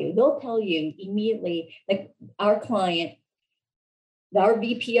will tell you. They'll tell you immediately, like our client, our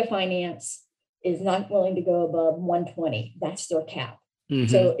VP of finance is not willing to go above 120. That's their cap.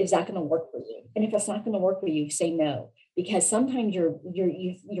 Mm-hmm. So is that going to work for you? And if it's not going to work for you, say no. Because sometimes you're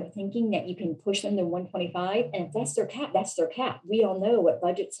thinking that you can push them to 125, and if that's their cap, that's their cap. We all know what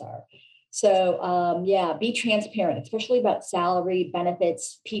budgets are. So be transparent, especially about salary,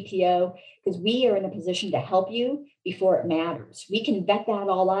 benefits, PTO, because we are in a position to help you before it matters. We can vet that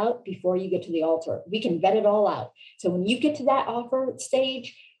all out before you get to the altar. We can vet it all out. So when you get to that offer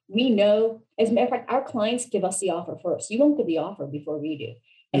stage, we know, as a matter of fact, our clients give us the offer first. You won't get the offer before we do.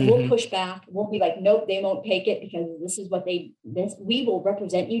 And we'll push back. We'll be like, nope, they won't take it because this is what we will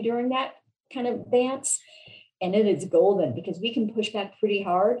represent you during that kind of dance. And it is golden because we can push back pretty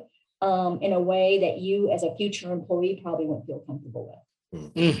hard in a way that you as a future employee probably won't feel comfortable with.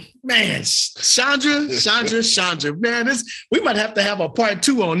 Man, Chandra, man, we might have to have a part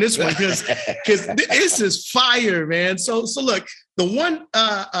 2 on this one because this is fire, man. So look, the one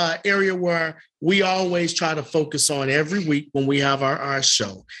area where we always try to focus on every week when we have our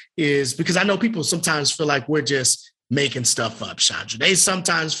show is because I know people sometimes feel like we're just making stuff up, Chandra. They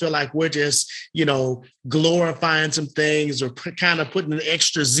sometimes feel like we're just, glorifying some things or kind of putting an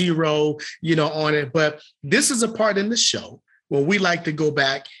extra zero, on it. But this is a part in the show where we like to go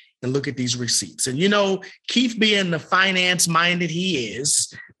back and look at these receipts. And, Keith being the finance-minded he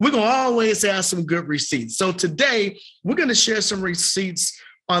is, we're going to always have some good receipts. So today, we're going to share some receipts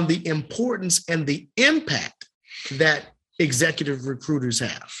on the importance and the impact that executive recruiters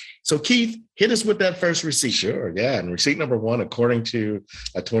have. So Keith, hit us with that first receipt. Sure, yeah. And receipt number 1, according to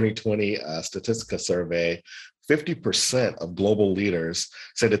a 2020 Statistica survey, 50% of global leaders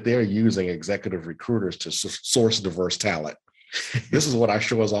said that they're using executive recruiters to source diverse talent. This is what our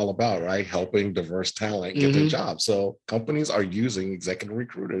show is all about, right? Helping diverse talent get their job. So companies are using executive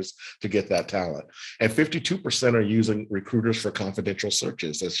recruiters to get that talent. And 52% are using recruiters for confidential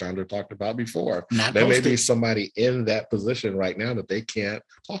searches, as Chandra talked about before. There may be somebody in that position right now that they can't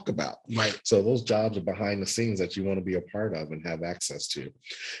talk about. Right. So those jobs are behind the scenes that you want to be a part of and have access to.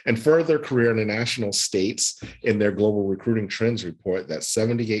 And further, Career International states in their Global Recruiting Trends report that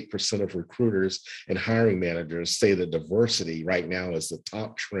 78% of recruiters and hiring managers say that diversity right now is the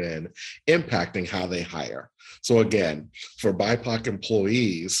top trend impacting how they hire. So again, for BIPOC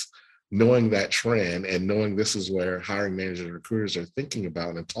employees, knowing that trend and knowing this is where hiring managers and recruiters are thinking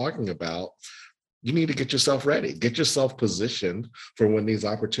about and talking about, you need to get yourself ready, get yourself positioned for when these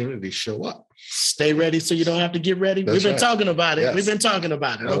opportunities show up. Stay ready so you don't have to get ready. We've been talking about it. Yes. We've been talking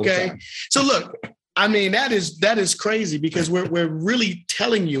about it. Okay. So look, I mean, that is crazy because we're really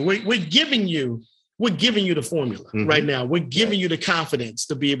telling you, we're giving you we're giving you the formula right now. We're giving you the confidence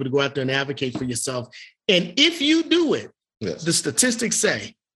to be able to go out there and advocate for yourself. And if you do it, the statistics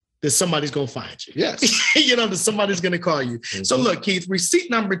say that somebody's going to find you. Yes. That somebody's going to call you. So look, Keith,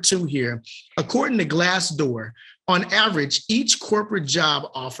 receipt number 2 here, according to Glassdoor, on average, each corporate job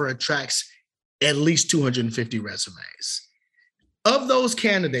offer attracts at least 250 resumes. Of those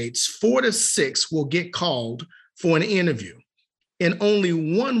candidates, 4 to 6 will get called for an interview, and only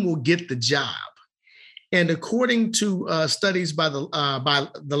 1 will get the job. And according to studies by the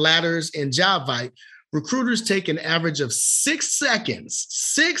Ladders and JobVite, recruiters take an average of 6 seconds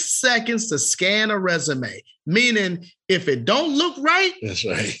to scan a resume, meaning if it don't look right, that's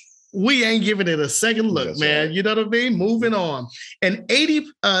right, we ain't giving it a second look, that's man. Right. You know what I mean? Moving on. And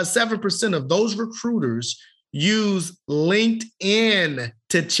 87% of those recruiters use LinkedIn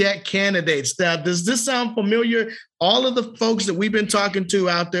to check candidates. Now, does this sound familiar? All of the folks that we've been talking to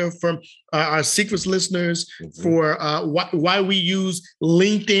out there from our Secrets listeners for why we use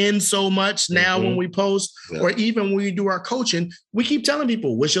LinkedIn so much now when we post, or even when we do our coaching, we keep telling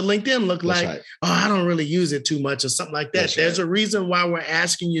people, what's your LinkedIn look like? Right. Oh, I don't really use it too much or something like that. There's a reason why we're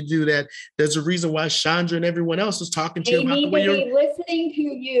asking you to do that. There's a reason why Chandra and everyone else is talking to you about the way you're listening to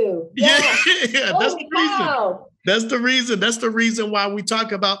you. Yeah, that's the reason. That's the reason why we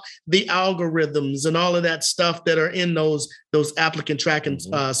talk about the algorithms and all of that stuff that are in those applicant tracking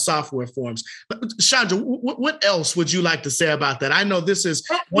software forms. Chandra, what else would you like to say about that? I know this is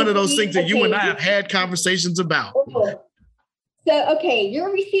one of those things that you and I have had conversations about. So,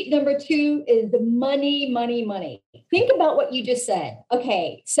 your receipt number 2 is the money. Think about what you just said.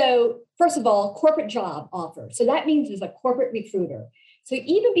 Okay, so first of all, corporate job offer. So that means there's a corporate recruiter. So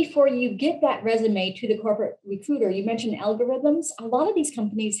even before you get that resume to the corporate recruiter, you mentioned algorithms. A lot of these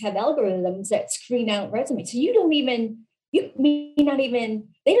companies have algorithms that screen out resumes. So they don't even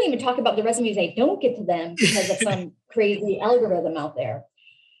talk about the resumes they don't get to them because of some crazy algorithm out there.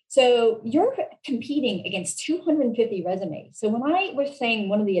 So you're competing against 250 resumes. So when I was saying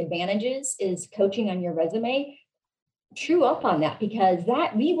one of the advantages is coaching on your resume, true up on that, because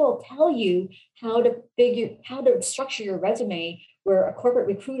that we will tell you how to structure your resume, where a corporate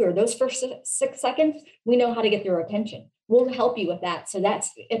recruiter, those first 6 seconds, we know how to get their attention. We'll help you with that. So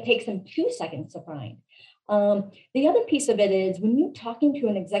it takes them 2 seconds to find. The other piece of it is when you're talking to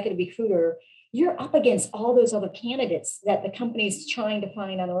an executive recruiter, you're up against all those other candidates that the company's trying to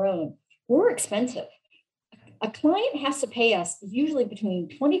find on their own. We're expensive. A client has to pay us usually between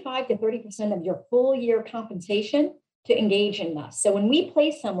 25 to 30% of your full year compensation to engage in us. So when we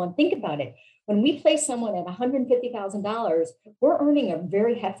place someone, think about it. When we place someone at $150,000, we're earning a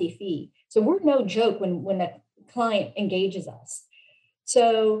very hefty fee. So we're no joke when a client engages us.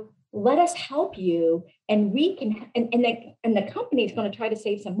 So let us help you, and we can, and the company is going to try to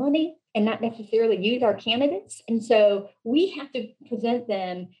save some money and not necessarily use our candidates. And so we have to present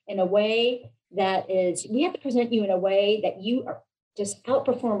them in a way we have to present you in a way that you are just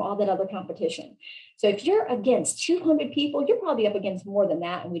outperform all that other competition. So if you're against 200 people, you're probably up against more than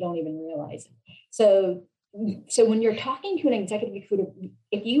that, and we don't even realize it. So when you're talking to an executive recruiter,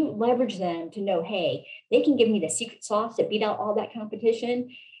 if you leverage them to know, hey, they can give me the secret sauce to beat out all that competition,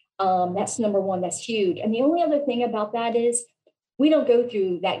 that's number one. That's huge. And the only other thing about that is we don't go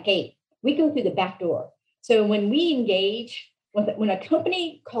through that gate. We go through the back door. So when we engage, when a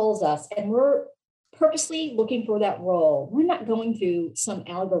company calls us and we're purposely looking for that role, we're not going through some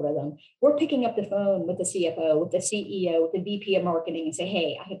algorithm. We're picking up the phone with the CFO, with the CEO, with the VP of marketing and say,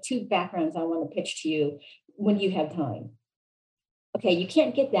 hey, I have 2 backgrounds I want to pitch to you when you have time. Okay, you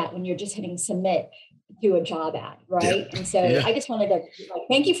can't get that when you're just hitting submit to a job ad, right? Yeah. And so I just wanted to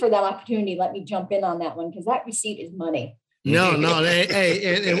thank you for that opportunity. Let me jump in on that one, because that receipt is money. No,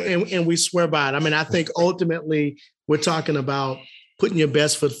 and we swear by it. I mean, I think ultimately we're talking about putting your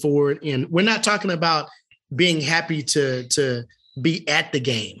best foot forward, and we're not talking about being happy to be at the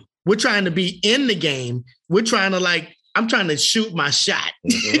game. We're trying to be in the game. We're trying to I'm trying to shoot my shot,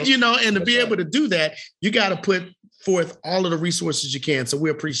 and to be able to do that, you got to put forth all of the resources you can. So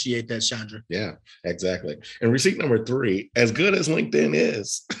we appreciate that, Chandra. Yeah, exactly. And receipt number 3, as good as LinkedIn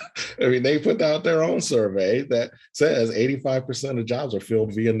is, I mean, they put out their own survey that says 85% of jobs are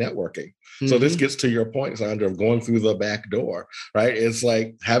filled via networking. So this gets to your point, Sandra, of going through the back door, right? It's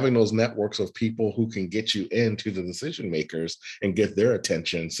like having those networks of people who can get you into the decision makers and get their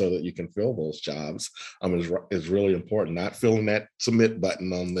attention so that you can fill those jobs is really important. Not filling that submit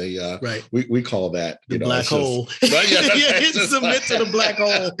button on the, right. we call that, the black hole. Submit to the black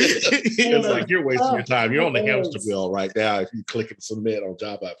hole. It's like you're wasting your time. You're on the hamster wheel right now if you click and submit on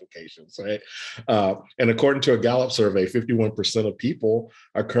job applications, right? And according to a Gallup survey, 51% of people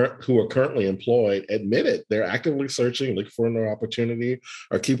who are currently currently employed admit it. They're actively searching, looking for another opportunity,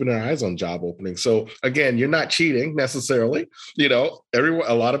 or keeping their eyes on job openings. So again, you're not cheating necessarily.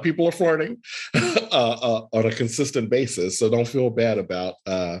 A lot of people are flirting on a consistent basis. So don't feel bad about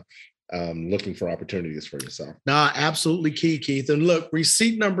looking for opportunities for yourself. Nah, absolutely key, Keith. And look,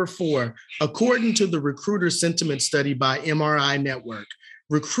 receipt number 4, according to the recruiter sentiment study by MRI Network,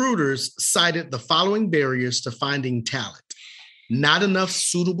 recruiters cited the following barriers to finding talent. Not enough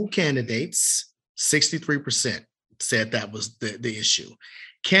suitable candidates, 63% said that was the issue.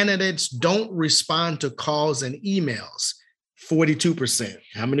 Candidates don't respond to calls and emails, 42%.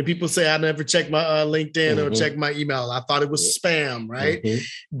 How many people say I never check my LinkedIn or check my email? I thought it was spam, right?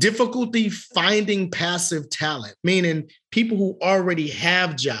 Difficulty finding passive talent, meaning people who already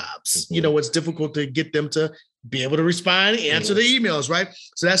have jobs. It's difficult to get them to be able to respond, answer the emails, right?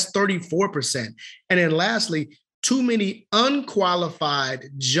 So that's 34%. And then lastly, too many unqualified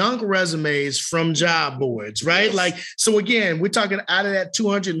junk resumes from job boards, right? So again, we're talking out of that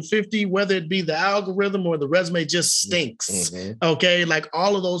 250, whether it be the algorithm or the resume just stinks, okay?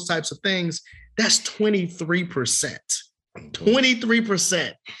 All of those types of things, that's 23%,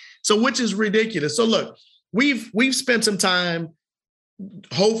 23%. So which is ridiculous. So look, we've spent some time,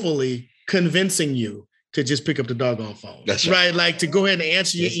 hopefully, convincing you to just pick up the doggone phone. That's right. To go ahead and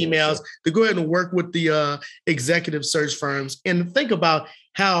answer your emails, to go ahead and work with the executive search firms, and think about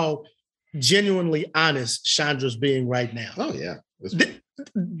how genuinely honest Chandra's being right now. Oh, yeah.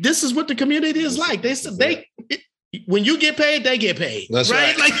 This is what the community is like. When you get paid, they get paid. That's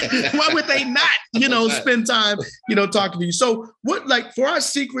right. Why would they not, spend time, talking to you? So what, for our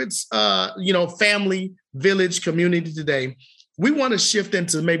secrets, family, village, community today, we want to shift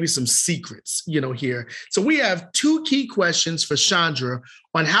into maybe some secrets, here. So we have 2 key questions for Chandra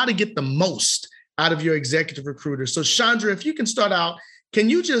on how to get the most out of your executive recruiter. So Chandra, if you can start out, can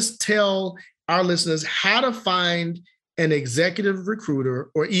you just tell our listeners how to find an executive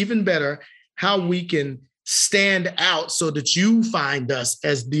recruiter, or even better, how we can stand out so that you find us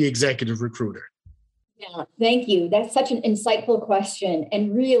as the executive recruiter? Yeah, thank you. That's such an insightful question.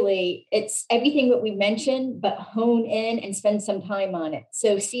 And really, it's everything that we mentioned, but hone in and spend some time on it.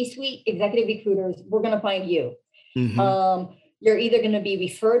 So C-suite executive recruiters, we're going to find you. You're either going to be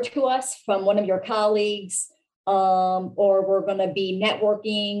referred to us from one of your colleagues, or we're going to be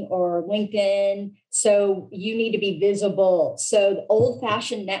networking or LinkedIn. So you need to be visible. So the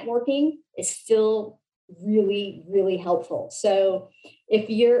old-fashioned networking is still really, really helpful. So if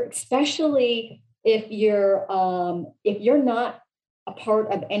you're not a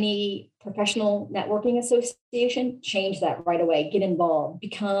part of any professional networking association, change that right away. Get involved,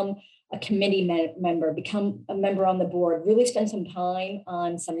 become a committee member, become a member on the board, really spend some time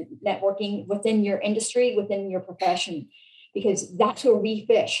on some networking within your industry, within your profession, because that's where we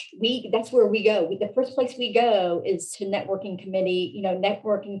fish. That's where we go. The first place we go is to networking committee,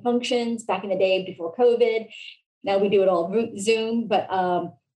 networking functions back in the day before COVID. Now we do it all Zoom, but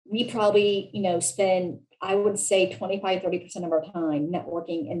we probably, spend, I would say 25, 30% of our time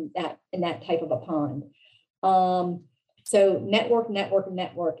networking in that type of a pond. So network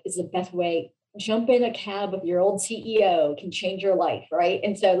is the best way. Jump in a cab with your old CEO can change your life, right?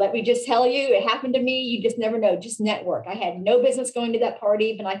 And so let me just tell you, it happened to me. You just never know. Just network. I had no business going to that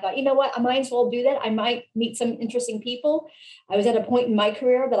party, but I thought, you know what? I might as well do that. I might meet some interesting people. I was at a point in my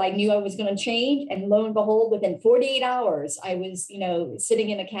career that I knew I was going to change. And lo and behold, within 48 hours, I was, sitting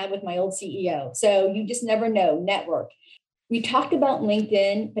in a cab with my old CEO. So you just never know. Network. We talked about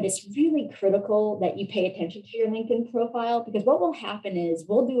LinkedIn, but it's really critical that you pay attention to your LinkedIn profile, because what will happen is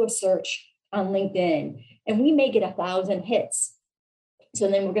we'll do a search on LinkedIn and we may get 1,000 hits. So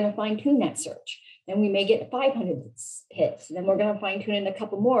then we're going to fine tune that search. Then we may get 500 hits. Then we're going to fine tune in a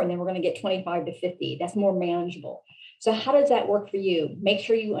couple more, and then we're going to get 25 to 50. That's more manageable. So how does that work for you? Make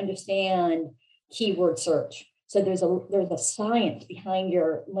sure you understand keyword search. So there's a science behind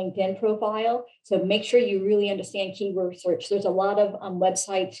your LinkedIn profile. So make sure you really understand keyword search. There's a lot of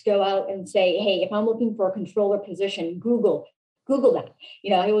websites go out and say, hey, if I'm looking for a controller position, Google that.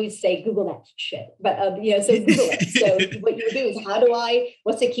 I always say Google that shit, but so Google it. So what you would do is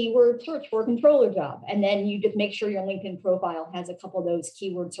what's the keyword search for a controller job? And then you just make sure your LinkedIn profile has a couple of those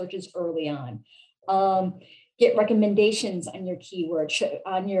keyword searches early on. Get recommendations on your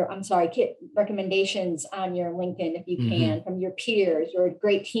get recommendations on your LinkedIn if you can, from your peers. You're a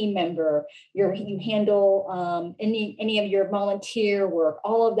great team member. You handle any of your volunteer work.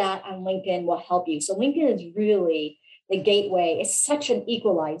 All of that on LinkedIn will help you. So LinkedIn is really the gateway. It's such an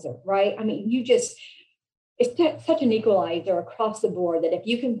equalizer, right? I mean, it's such an equalizer across the board that if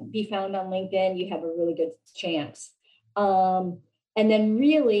you can be found on LinkedIn, you have a really good chance. And then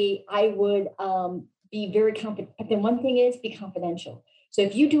really, I would be very confident. But then one thing is be confidential. So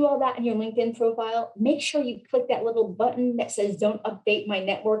if you do all that in your LinkedIn profile, make sure you click that little button that says, don't update my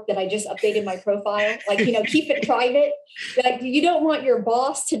network that I just updated my profile. Like, keep it private. Like, you don't want your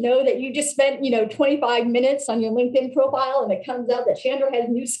boss to know that you just spent, 25 minutes on your LinkedIn profile and it comes out that Chandra has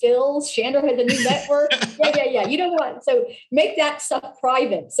new skills. Chandra has a new network. Yeah. You don't want, so make that stuff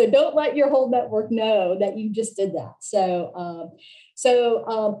private. So don't let your whole network know that you just did that.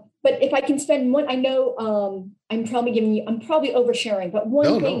 But if I can spend one, I know I'm probably oversharing, but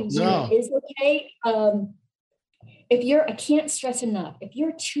one thing is okay. I can't stress enough, if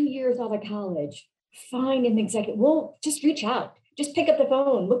you're 2 years out of college, find an executive, just reach out, just pick up the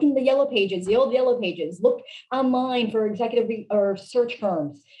phone, look in the yellow pages, the old yellow pages, look online for executive or search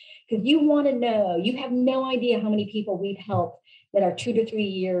firms, because you want to know, you have no idea how many people we've helped that are 2 to 3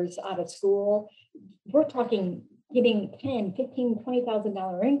 years out of school. We're talking getting $10,000, $15,000,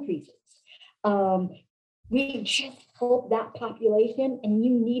 $20,000 increases. We just help that population, and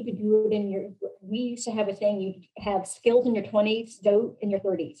you need to do it we used to have a saying, you have skills in your 20s, dough in your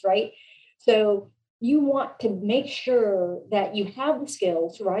 30s, right? So you want to make sure that you have the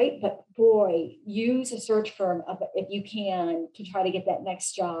skills, right? But boy, use a search firm if you can to try to get that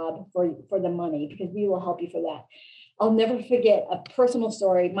next job for the money, because we will help you for that. I'll never forget a personal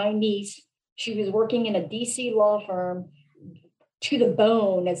story. My niece, she was working in a DC law firm to the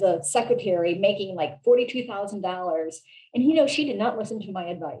bone as a secretary, making like $42,000. And, she did not listen to my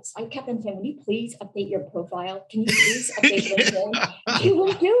advice. I kept on saying, will you please update your profile? Can you please update LinkedIn? She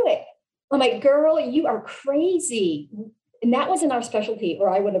won't do it. I'm like, girl, you are crazy. And that wasn't our specialty, or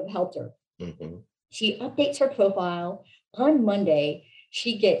I would have helped her. Mm-hmm. She updates her profile. On Monday,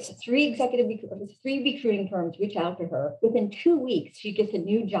 she gets three recruiting firms reach out to her. Within 2 weeks, she gets a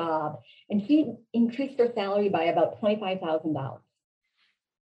new job, and she increased her salary by about $25,000.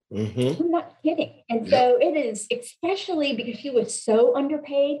 Mm-hmm. I'm not kidding. And so it is, especially because she was so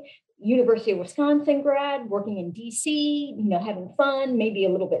underpaid. University of Wisconsin grad, working in DC, having fun, maybe a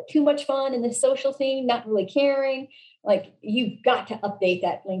little bit too much fun in the social scene, not really caring. Like, you've got to update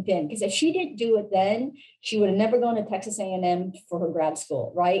that LinkedIn, because if she didn't do it then, she would have never gone to Texas A&M for her grad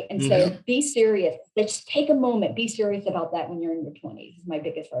school, right? And so be serious. Let's take a moment. Be serious about that when you're in your 20s is my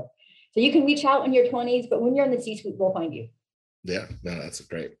biggest tip. So you can reach out in your 20s, but when you're in the C-suite, we'll find you. Yeah, no, that's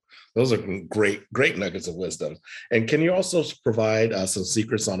great. Those are great nuggets of wisdom. And can you also provide some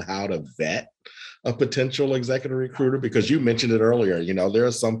secrets on how to vet a potential executive recruiter? Because you mentioned it earlier, there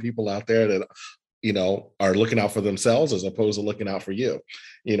are some people out there that, are looking out for themselves as opposed to looking out for you,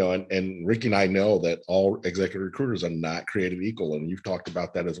 and Ricky and I know that all executive recruiters are not created equal. And you've talked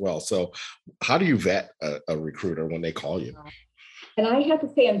about that as well. So how do you vet a recruiter when they call you? And I have to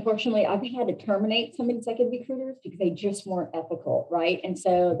say, unfortunately, I've had to terminate some executive recruiters because they just weren't ethical, right? And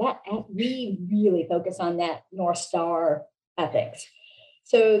so we really focus on that North Star ethics.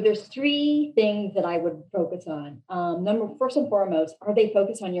 So there's 3 things that I would focus on. First and foremost, are they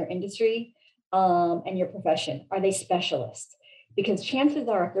focused on your industry and your profession? Are they specialists? Because chances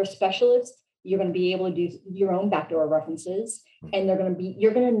are, if they're specialists, you're going to be able to do your own backdoor references, and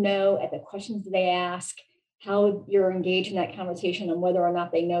you're going to know at the questions they ask how you're engaged in that conversation and whether or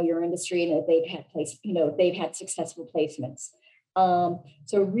not they know your industry and if they've had successful placements.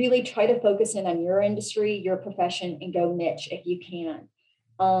 So really try to focus in on your industry, your profession, and go niche if you can.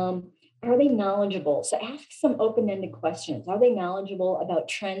 Are they knowledgeable? So ask some open-ended questions. Are they knowledgeable about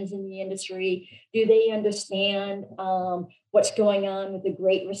trends in the industry? Do they understand what's going on with the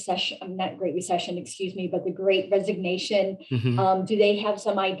Great Recession? Not Great Recession, excuse me, but the Great Resignation. Mm-hmm. Do they have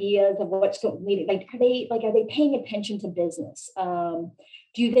some ideas of what's going on? Are they paying attention to business?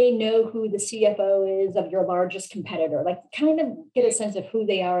 Do they know who the CFO is of your largest competitor? Kind of get a sense of who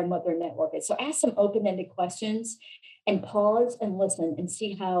they are and what their network is. So ask some open-ended questions and pause and listen and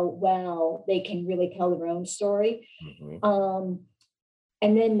see how well they can really tell their own story. Mm-hmm.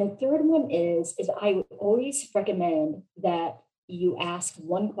 And then the third one is I would always recommend that you ask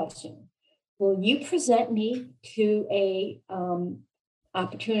one question. Will you present me to a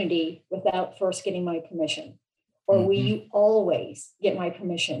opportunity without first getting my permission? Or mm-hmm. will you always get my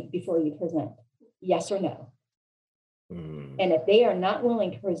permission before you present? Yes or no? Mm. And if they are not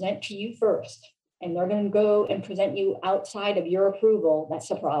willing to present to you first, and they're going to go and present you outside of your approval, that's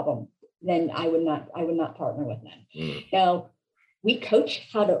a problem. Then I would not partner with them. Mm. Now, we coach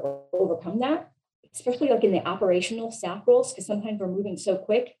how to overcome that, especially in the operational staff roles, because sometimes we're moving so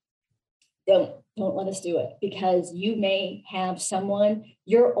quick. Don't let us do it, because you may have someone,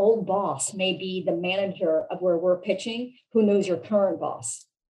 your old boss may be the manager of where we're pitching, who knows your current boss.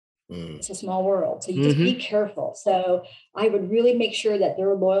 It's a small world. So you just be careful. So I would really make sure that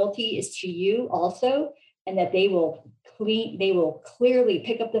their loyalty is to you also, and that they will clearly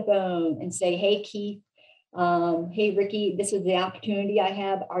pick up the phone and say, hey, Keith, hey, Ricky, this is the opportunity I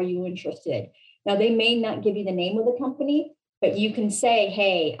have. Are you interested? Now, they may not give you the name of the company, but you can say,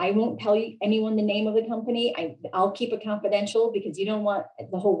 hey, I won't tell you anyone the name of the company. I'll keep it confidential because you don't want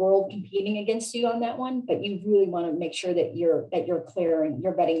the whole world competing against you on that one. But you really want to make sure that you're clear and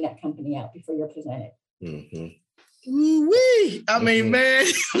you're vetting that company out before you're presented. Ooh-wee. I mean, man,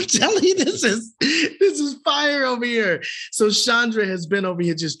 I'm telling you, this is fire over here. So Chandra has been over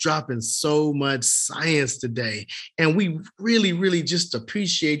here just dropping so much science today. And we really, really just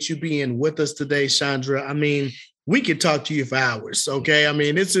appreciate you being with us today, Chandra. I mean, we could talk to you for hours, okay? I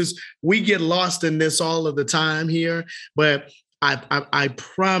mean, we get lost in this all of the time here, but I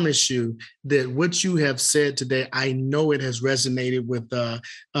promise you that what you have said today, I know it has resonated with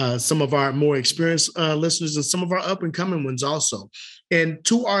some of our more experienced listeners and some of our up and coming ones also. And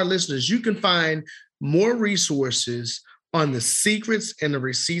to our listeners, you can find more resources on the secrets and the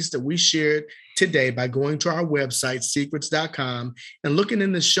receipts that we shared today by going to our website, secrets.com, and looking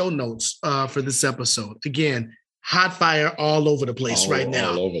in the show notes for this episode. Again, hot fire all over the place right now.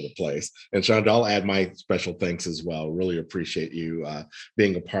 All over the place. And Chandra, I'll add my special thanks as well. Really appreciate you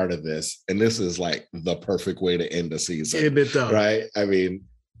being a part of this. And this is like the perfect way to end the season, right? I mean,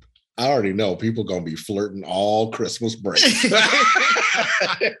 I already know people going to be flirting all Christmas break.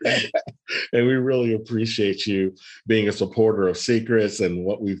 And we really appreciate you being a supporter of Secrets and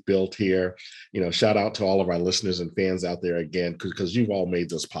what we've built here. You know, shout out to all of our listeners and fans out there again, because you've all made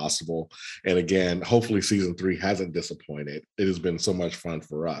this possible. And again, hopefully season 3 hasn't disappointed. It has been so much fun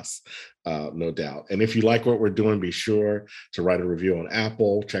for us, no doubt. And if you like what we're doing, be sure to write a review on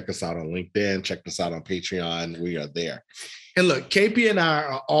Apple. Check us out on LinkedIn. Check us out on Patreon. We are there. And look, KP and I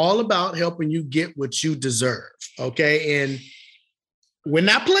are all about helping you get what you deserve, okay? And we're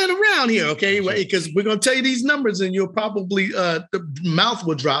not playing around here, okay? Because we're going to tell you these numbers and you'll probably, the mouth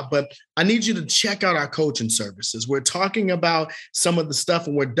will drop, but I need you to check out our coaching services. We're talking about some of the stuff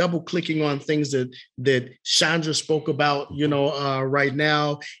and we're double clicking on things that Chandra spoke about, right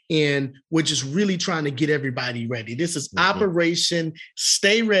now. And we're just really trying to get everybody ready. This is Operation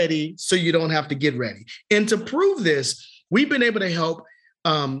Stay Ready so you don't have to get ready. And to prove this, we've been able to help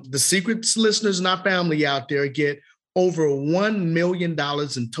the Secrets listeners and our family out there get over $1 million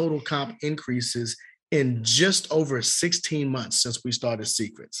in total comp increases in just over 16 months since we started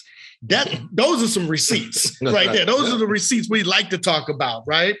Secrets. Those are some receipts right there. Those are the receipts we like to talk about,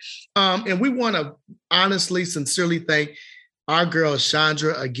 right? And we want to honestly, sincerely thank our girl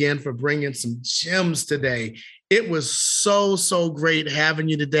Chandra again for bringing some gems today. It was so great having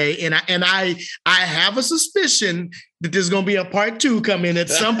you today. And I have a suspicion that there's going to be a part 2 coming at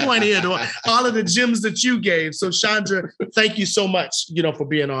some point here to all of the gems that you gave. So Chandra, thank you so much, for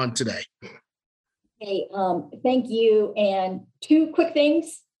being on today. Hey, thank you. And 2 quick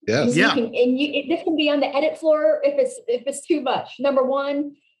things. Yes. Yeah. This can be on the edit floor if it's too much. Number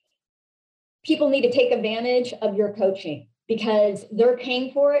 1, people need to take advantage of your coaching, because they're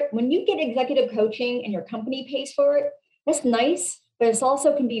paying for it. When you get executive coaching and your company pays for it, that's nice, but it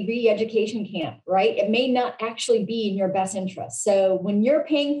also can be re-education camp, right? It may not actually be in your best interest. So when you're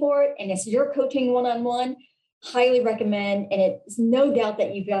paying for it and it's your coaching one-on-one, highly recommend. And it's no doubt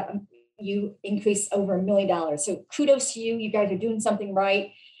that you increased over $1 million. So kudos to you. You guys are doing something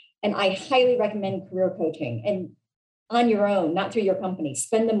right. And I highly recommend career coaching, and on your own, not through your company.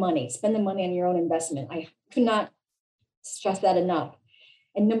 Spend the money on your own investment. I could not stress that enough.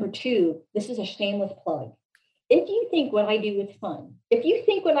 And number 2, this is a shameless plug. If you think what I do is fun, if you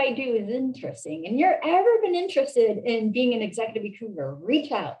think what I do is interesting, and you're ever been interested in being an executive recruiter,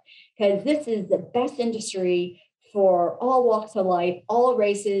 reach out, because this is the best industry for all walks of life, all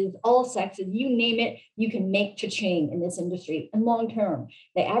races, all sexes, you name it, you can make cha-ching in this industry. And long term,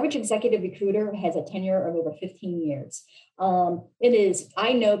 the average executive recruiter has a tenure of over 15 years.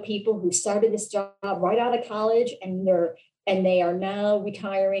 I know people who started this job right out of college, and they are now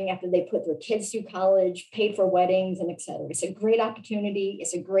retiring after they put their kids through college, paid for weddings, and et cetera. It's a great opportunity.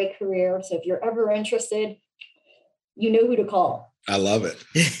 It's a great career. So if you're ever interested, you know who to call. I love it.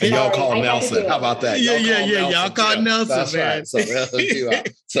 And y'all call Nelson. How about that? Yeah. Y'all call Nelson. That's man. Right. So that's you out.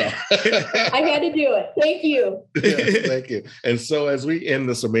 So I had to do it. Thank you. Yeah, thank you. And so as we end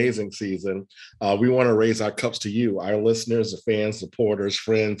this amazing season, we want to raise our cups to you, our listeners, the fans, supporters,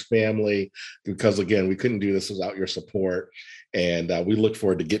 friends, family, because again, we couldn't do this without your support. And we look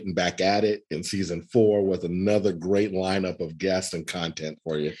forward to getting back at it in season 4 with another great lineup of guests and content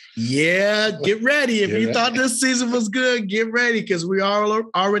for you. Yeah, get ready. If you thought this season was good, get ready, because we are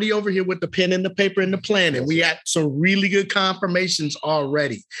already over here with the pen and the paper and the plan. And we got some really good confirmations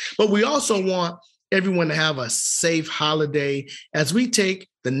already. But we also want everyone to have a safe holiday as we take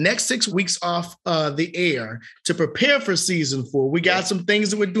the next 6 weeks off the air to prepare for season 4. We got some things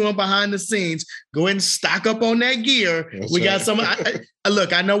that we're doing behind the scenes. Go ahead and stock up on that gear. We got some.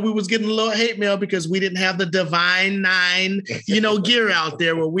 Look, I know we was getting a little hate mail because we didn't have the Divine 9, gear out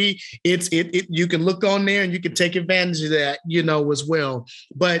there where you can look on there and you can take advantage of that, as well.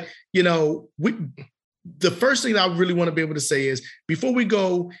 But, the first thing I really want to be able to say is before we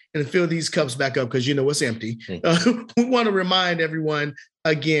go and fill these cups back up, because it's empty, we want to remind everyone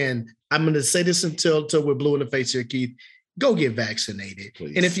again. I'm going to say this until we're blue in the face here, Keith. Go get vaccinated,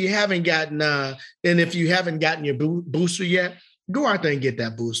 please. And if you haven't gotten your booster yet, go out there and get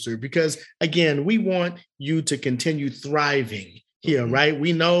that booster, because again, we want you to continue thriving here, right?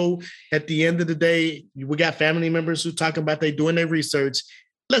 We know at the end of the day, we got family members who talk about they doing their research.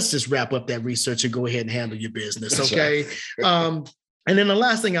 Let's just wrap up that research and go ahead and handle your business, okay? And then the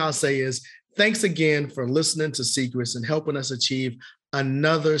last thing I'll say is thanks again for listening to Secrets and helping us achieve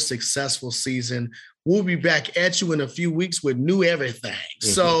another successful season. We'll be back at you in a few weeks with new everything.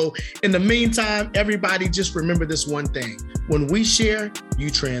 So in the meantime, everybody just remember this one thing. When we share, you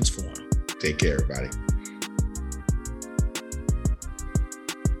transform. Take care, everybody.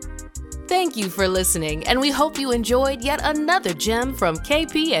 Thank you for listening, and we hope you enjoyed yet another gem from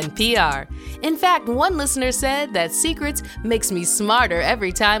KP and PR. In fact, one listener said that Secrets makes me smarter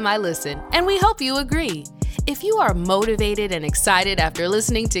every time I listen, and we hope you agree. If you are motivated and excited after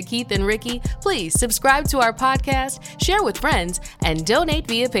listening to Keith and Ricky, please subscribe to our podcast, share with friends, and donate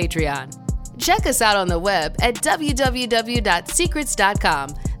via Patreon. Check us out on the web at www.secrets.com.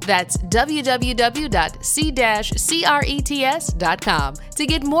 That's www.c-crets.com to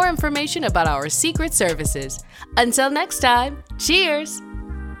get more information about our secret services. Until next time, cheers!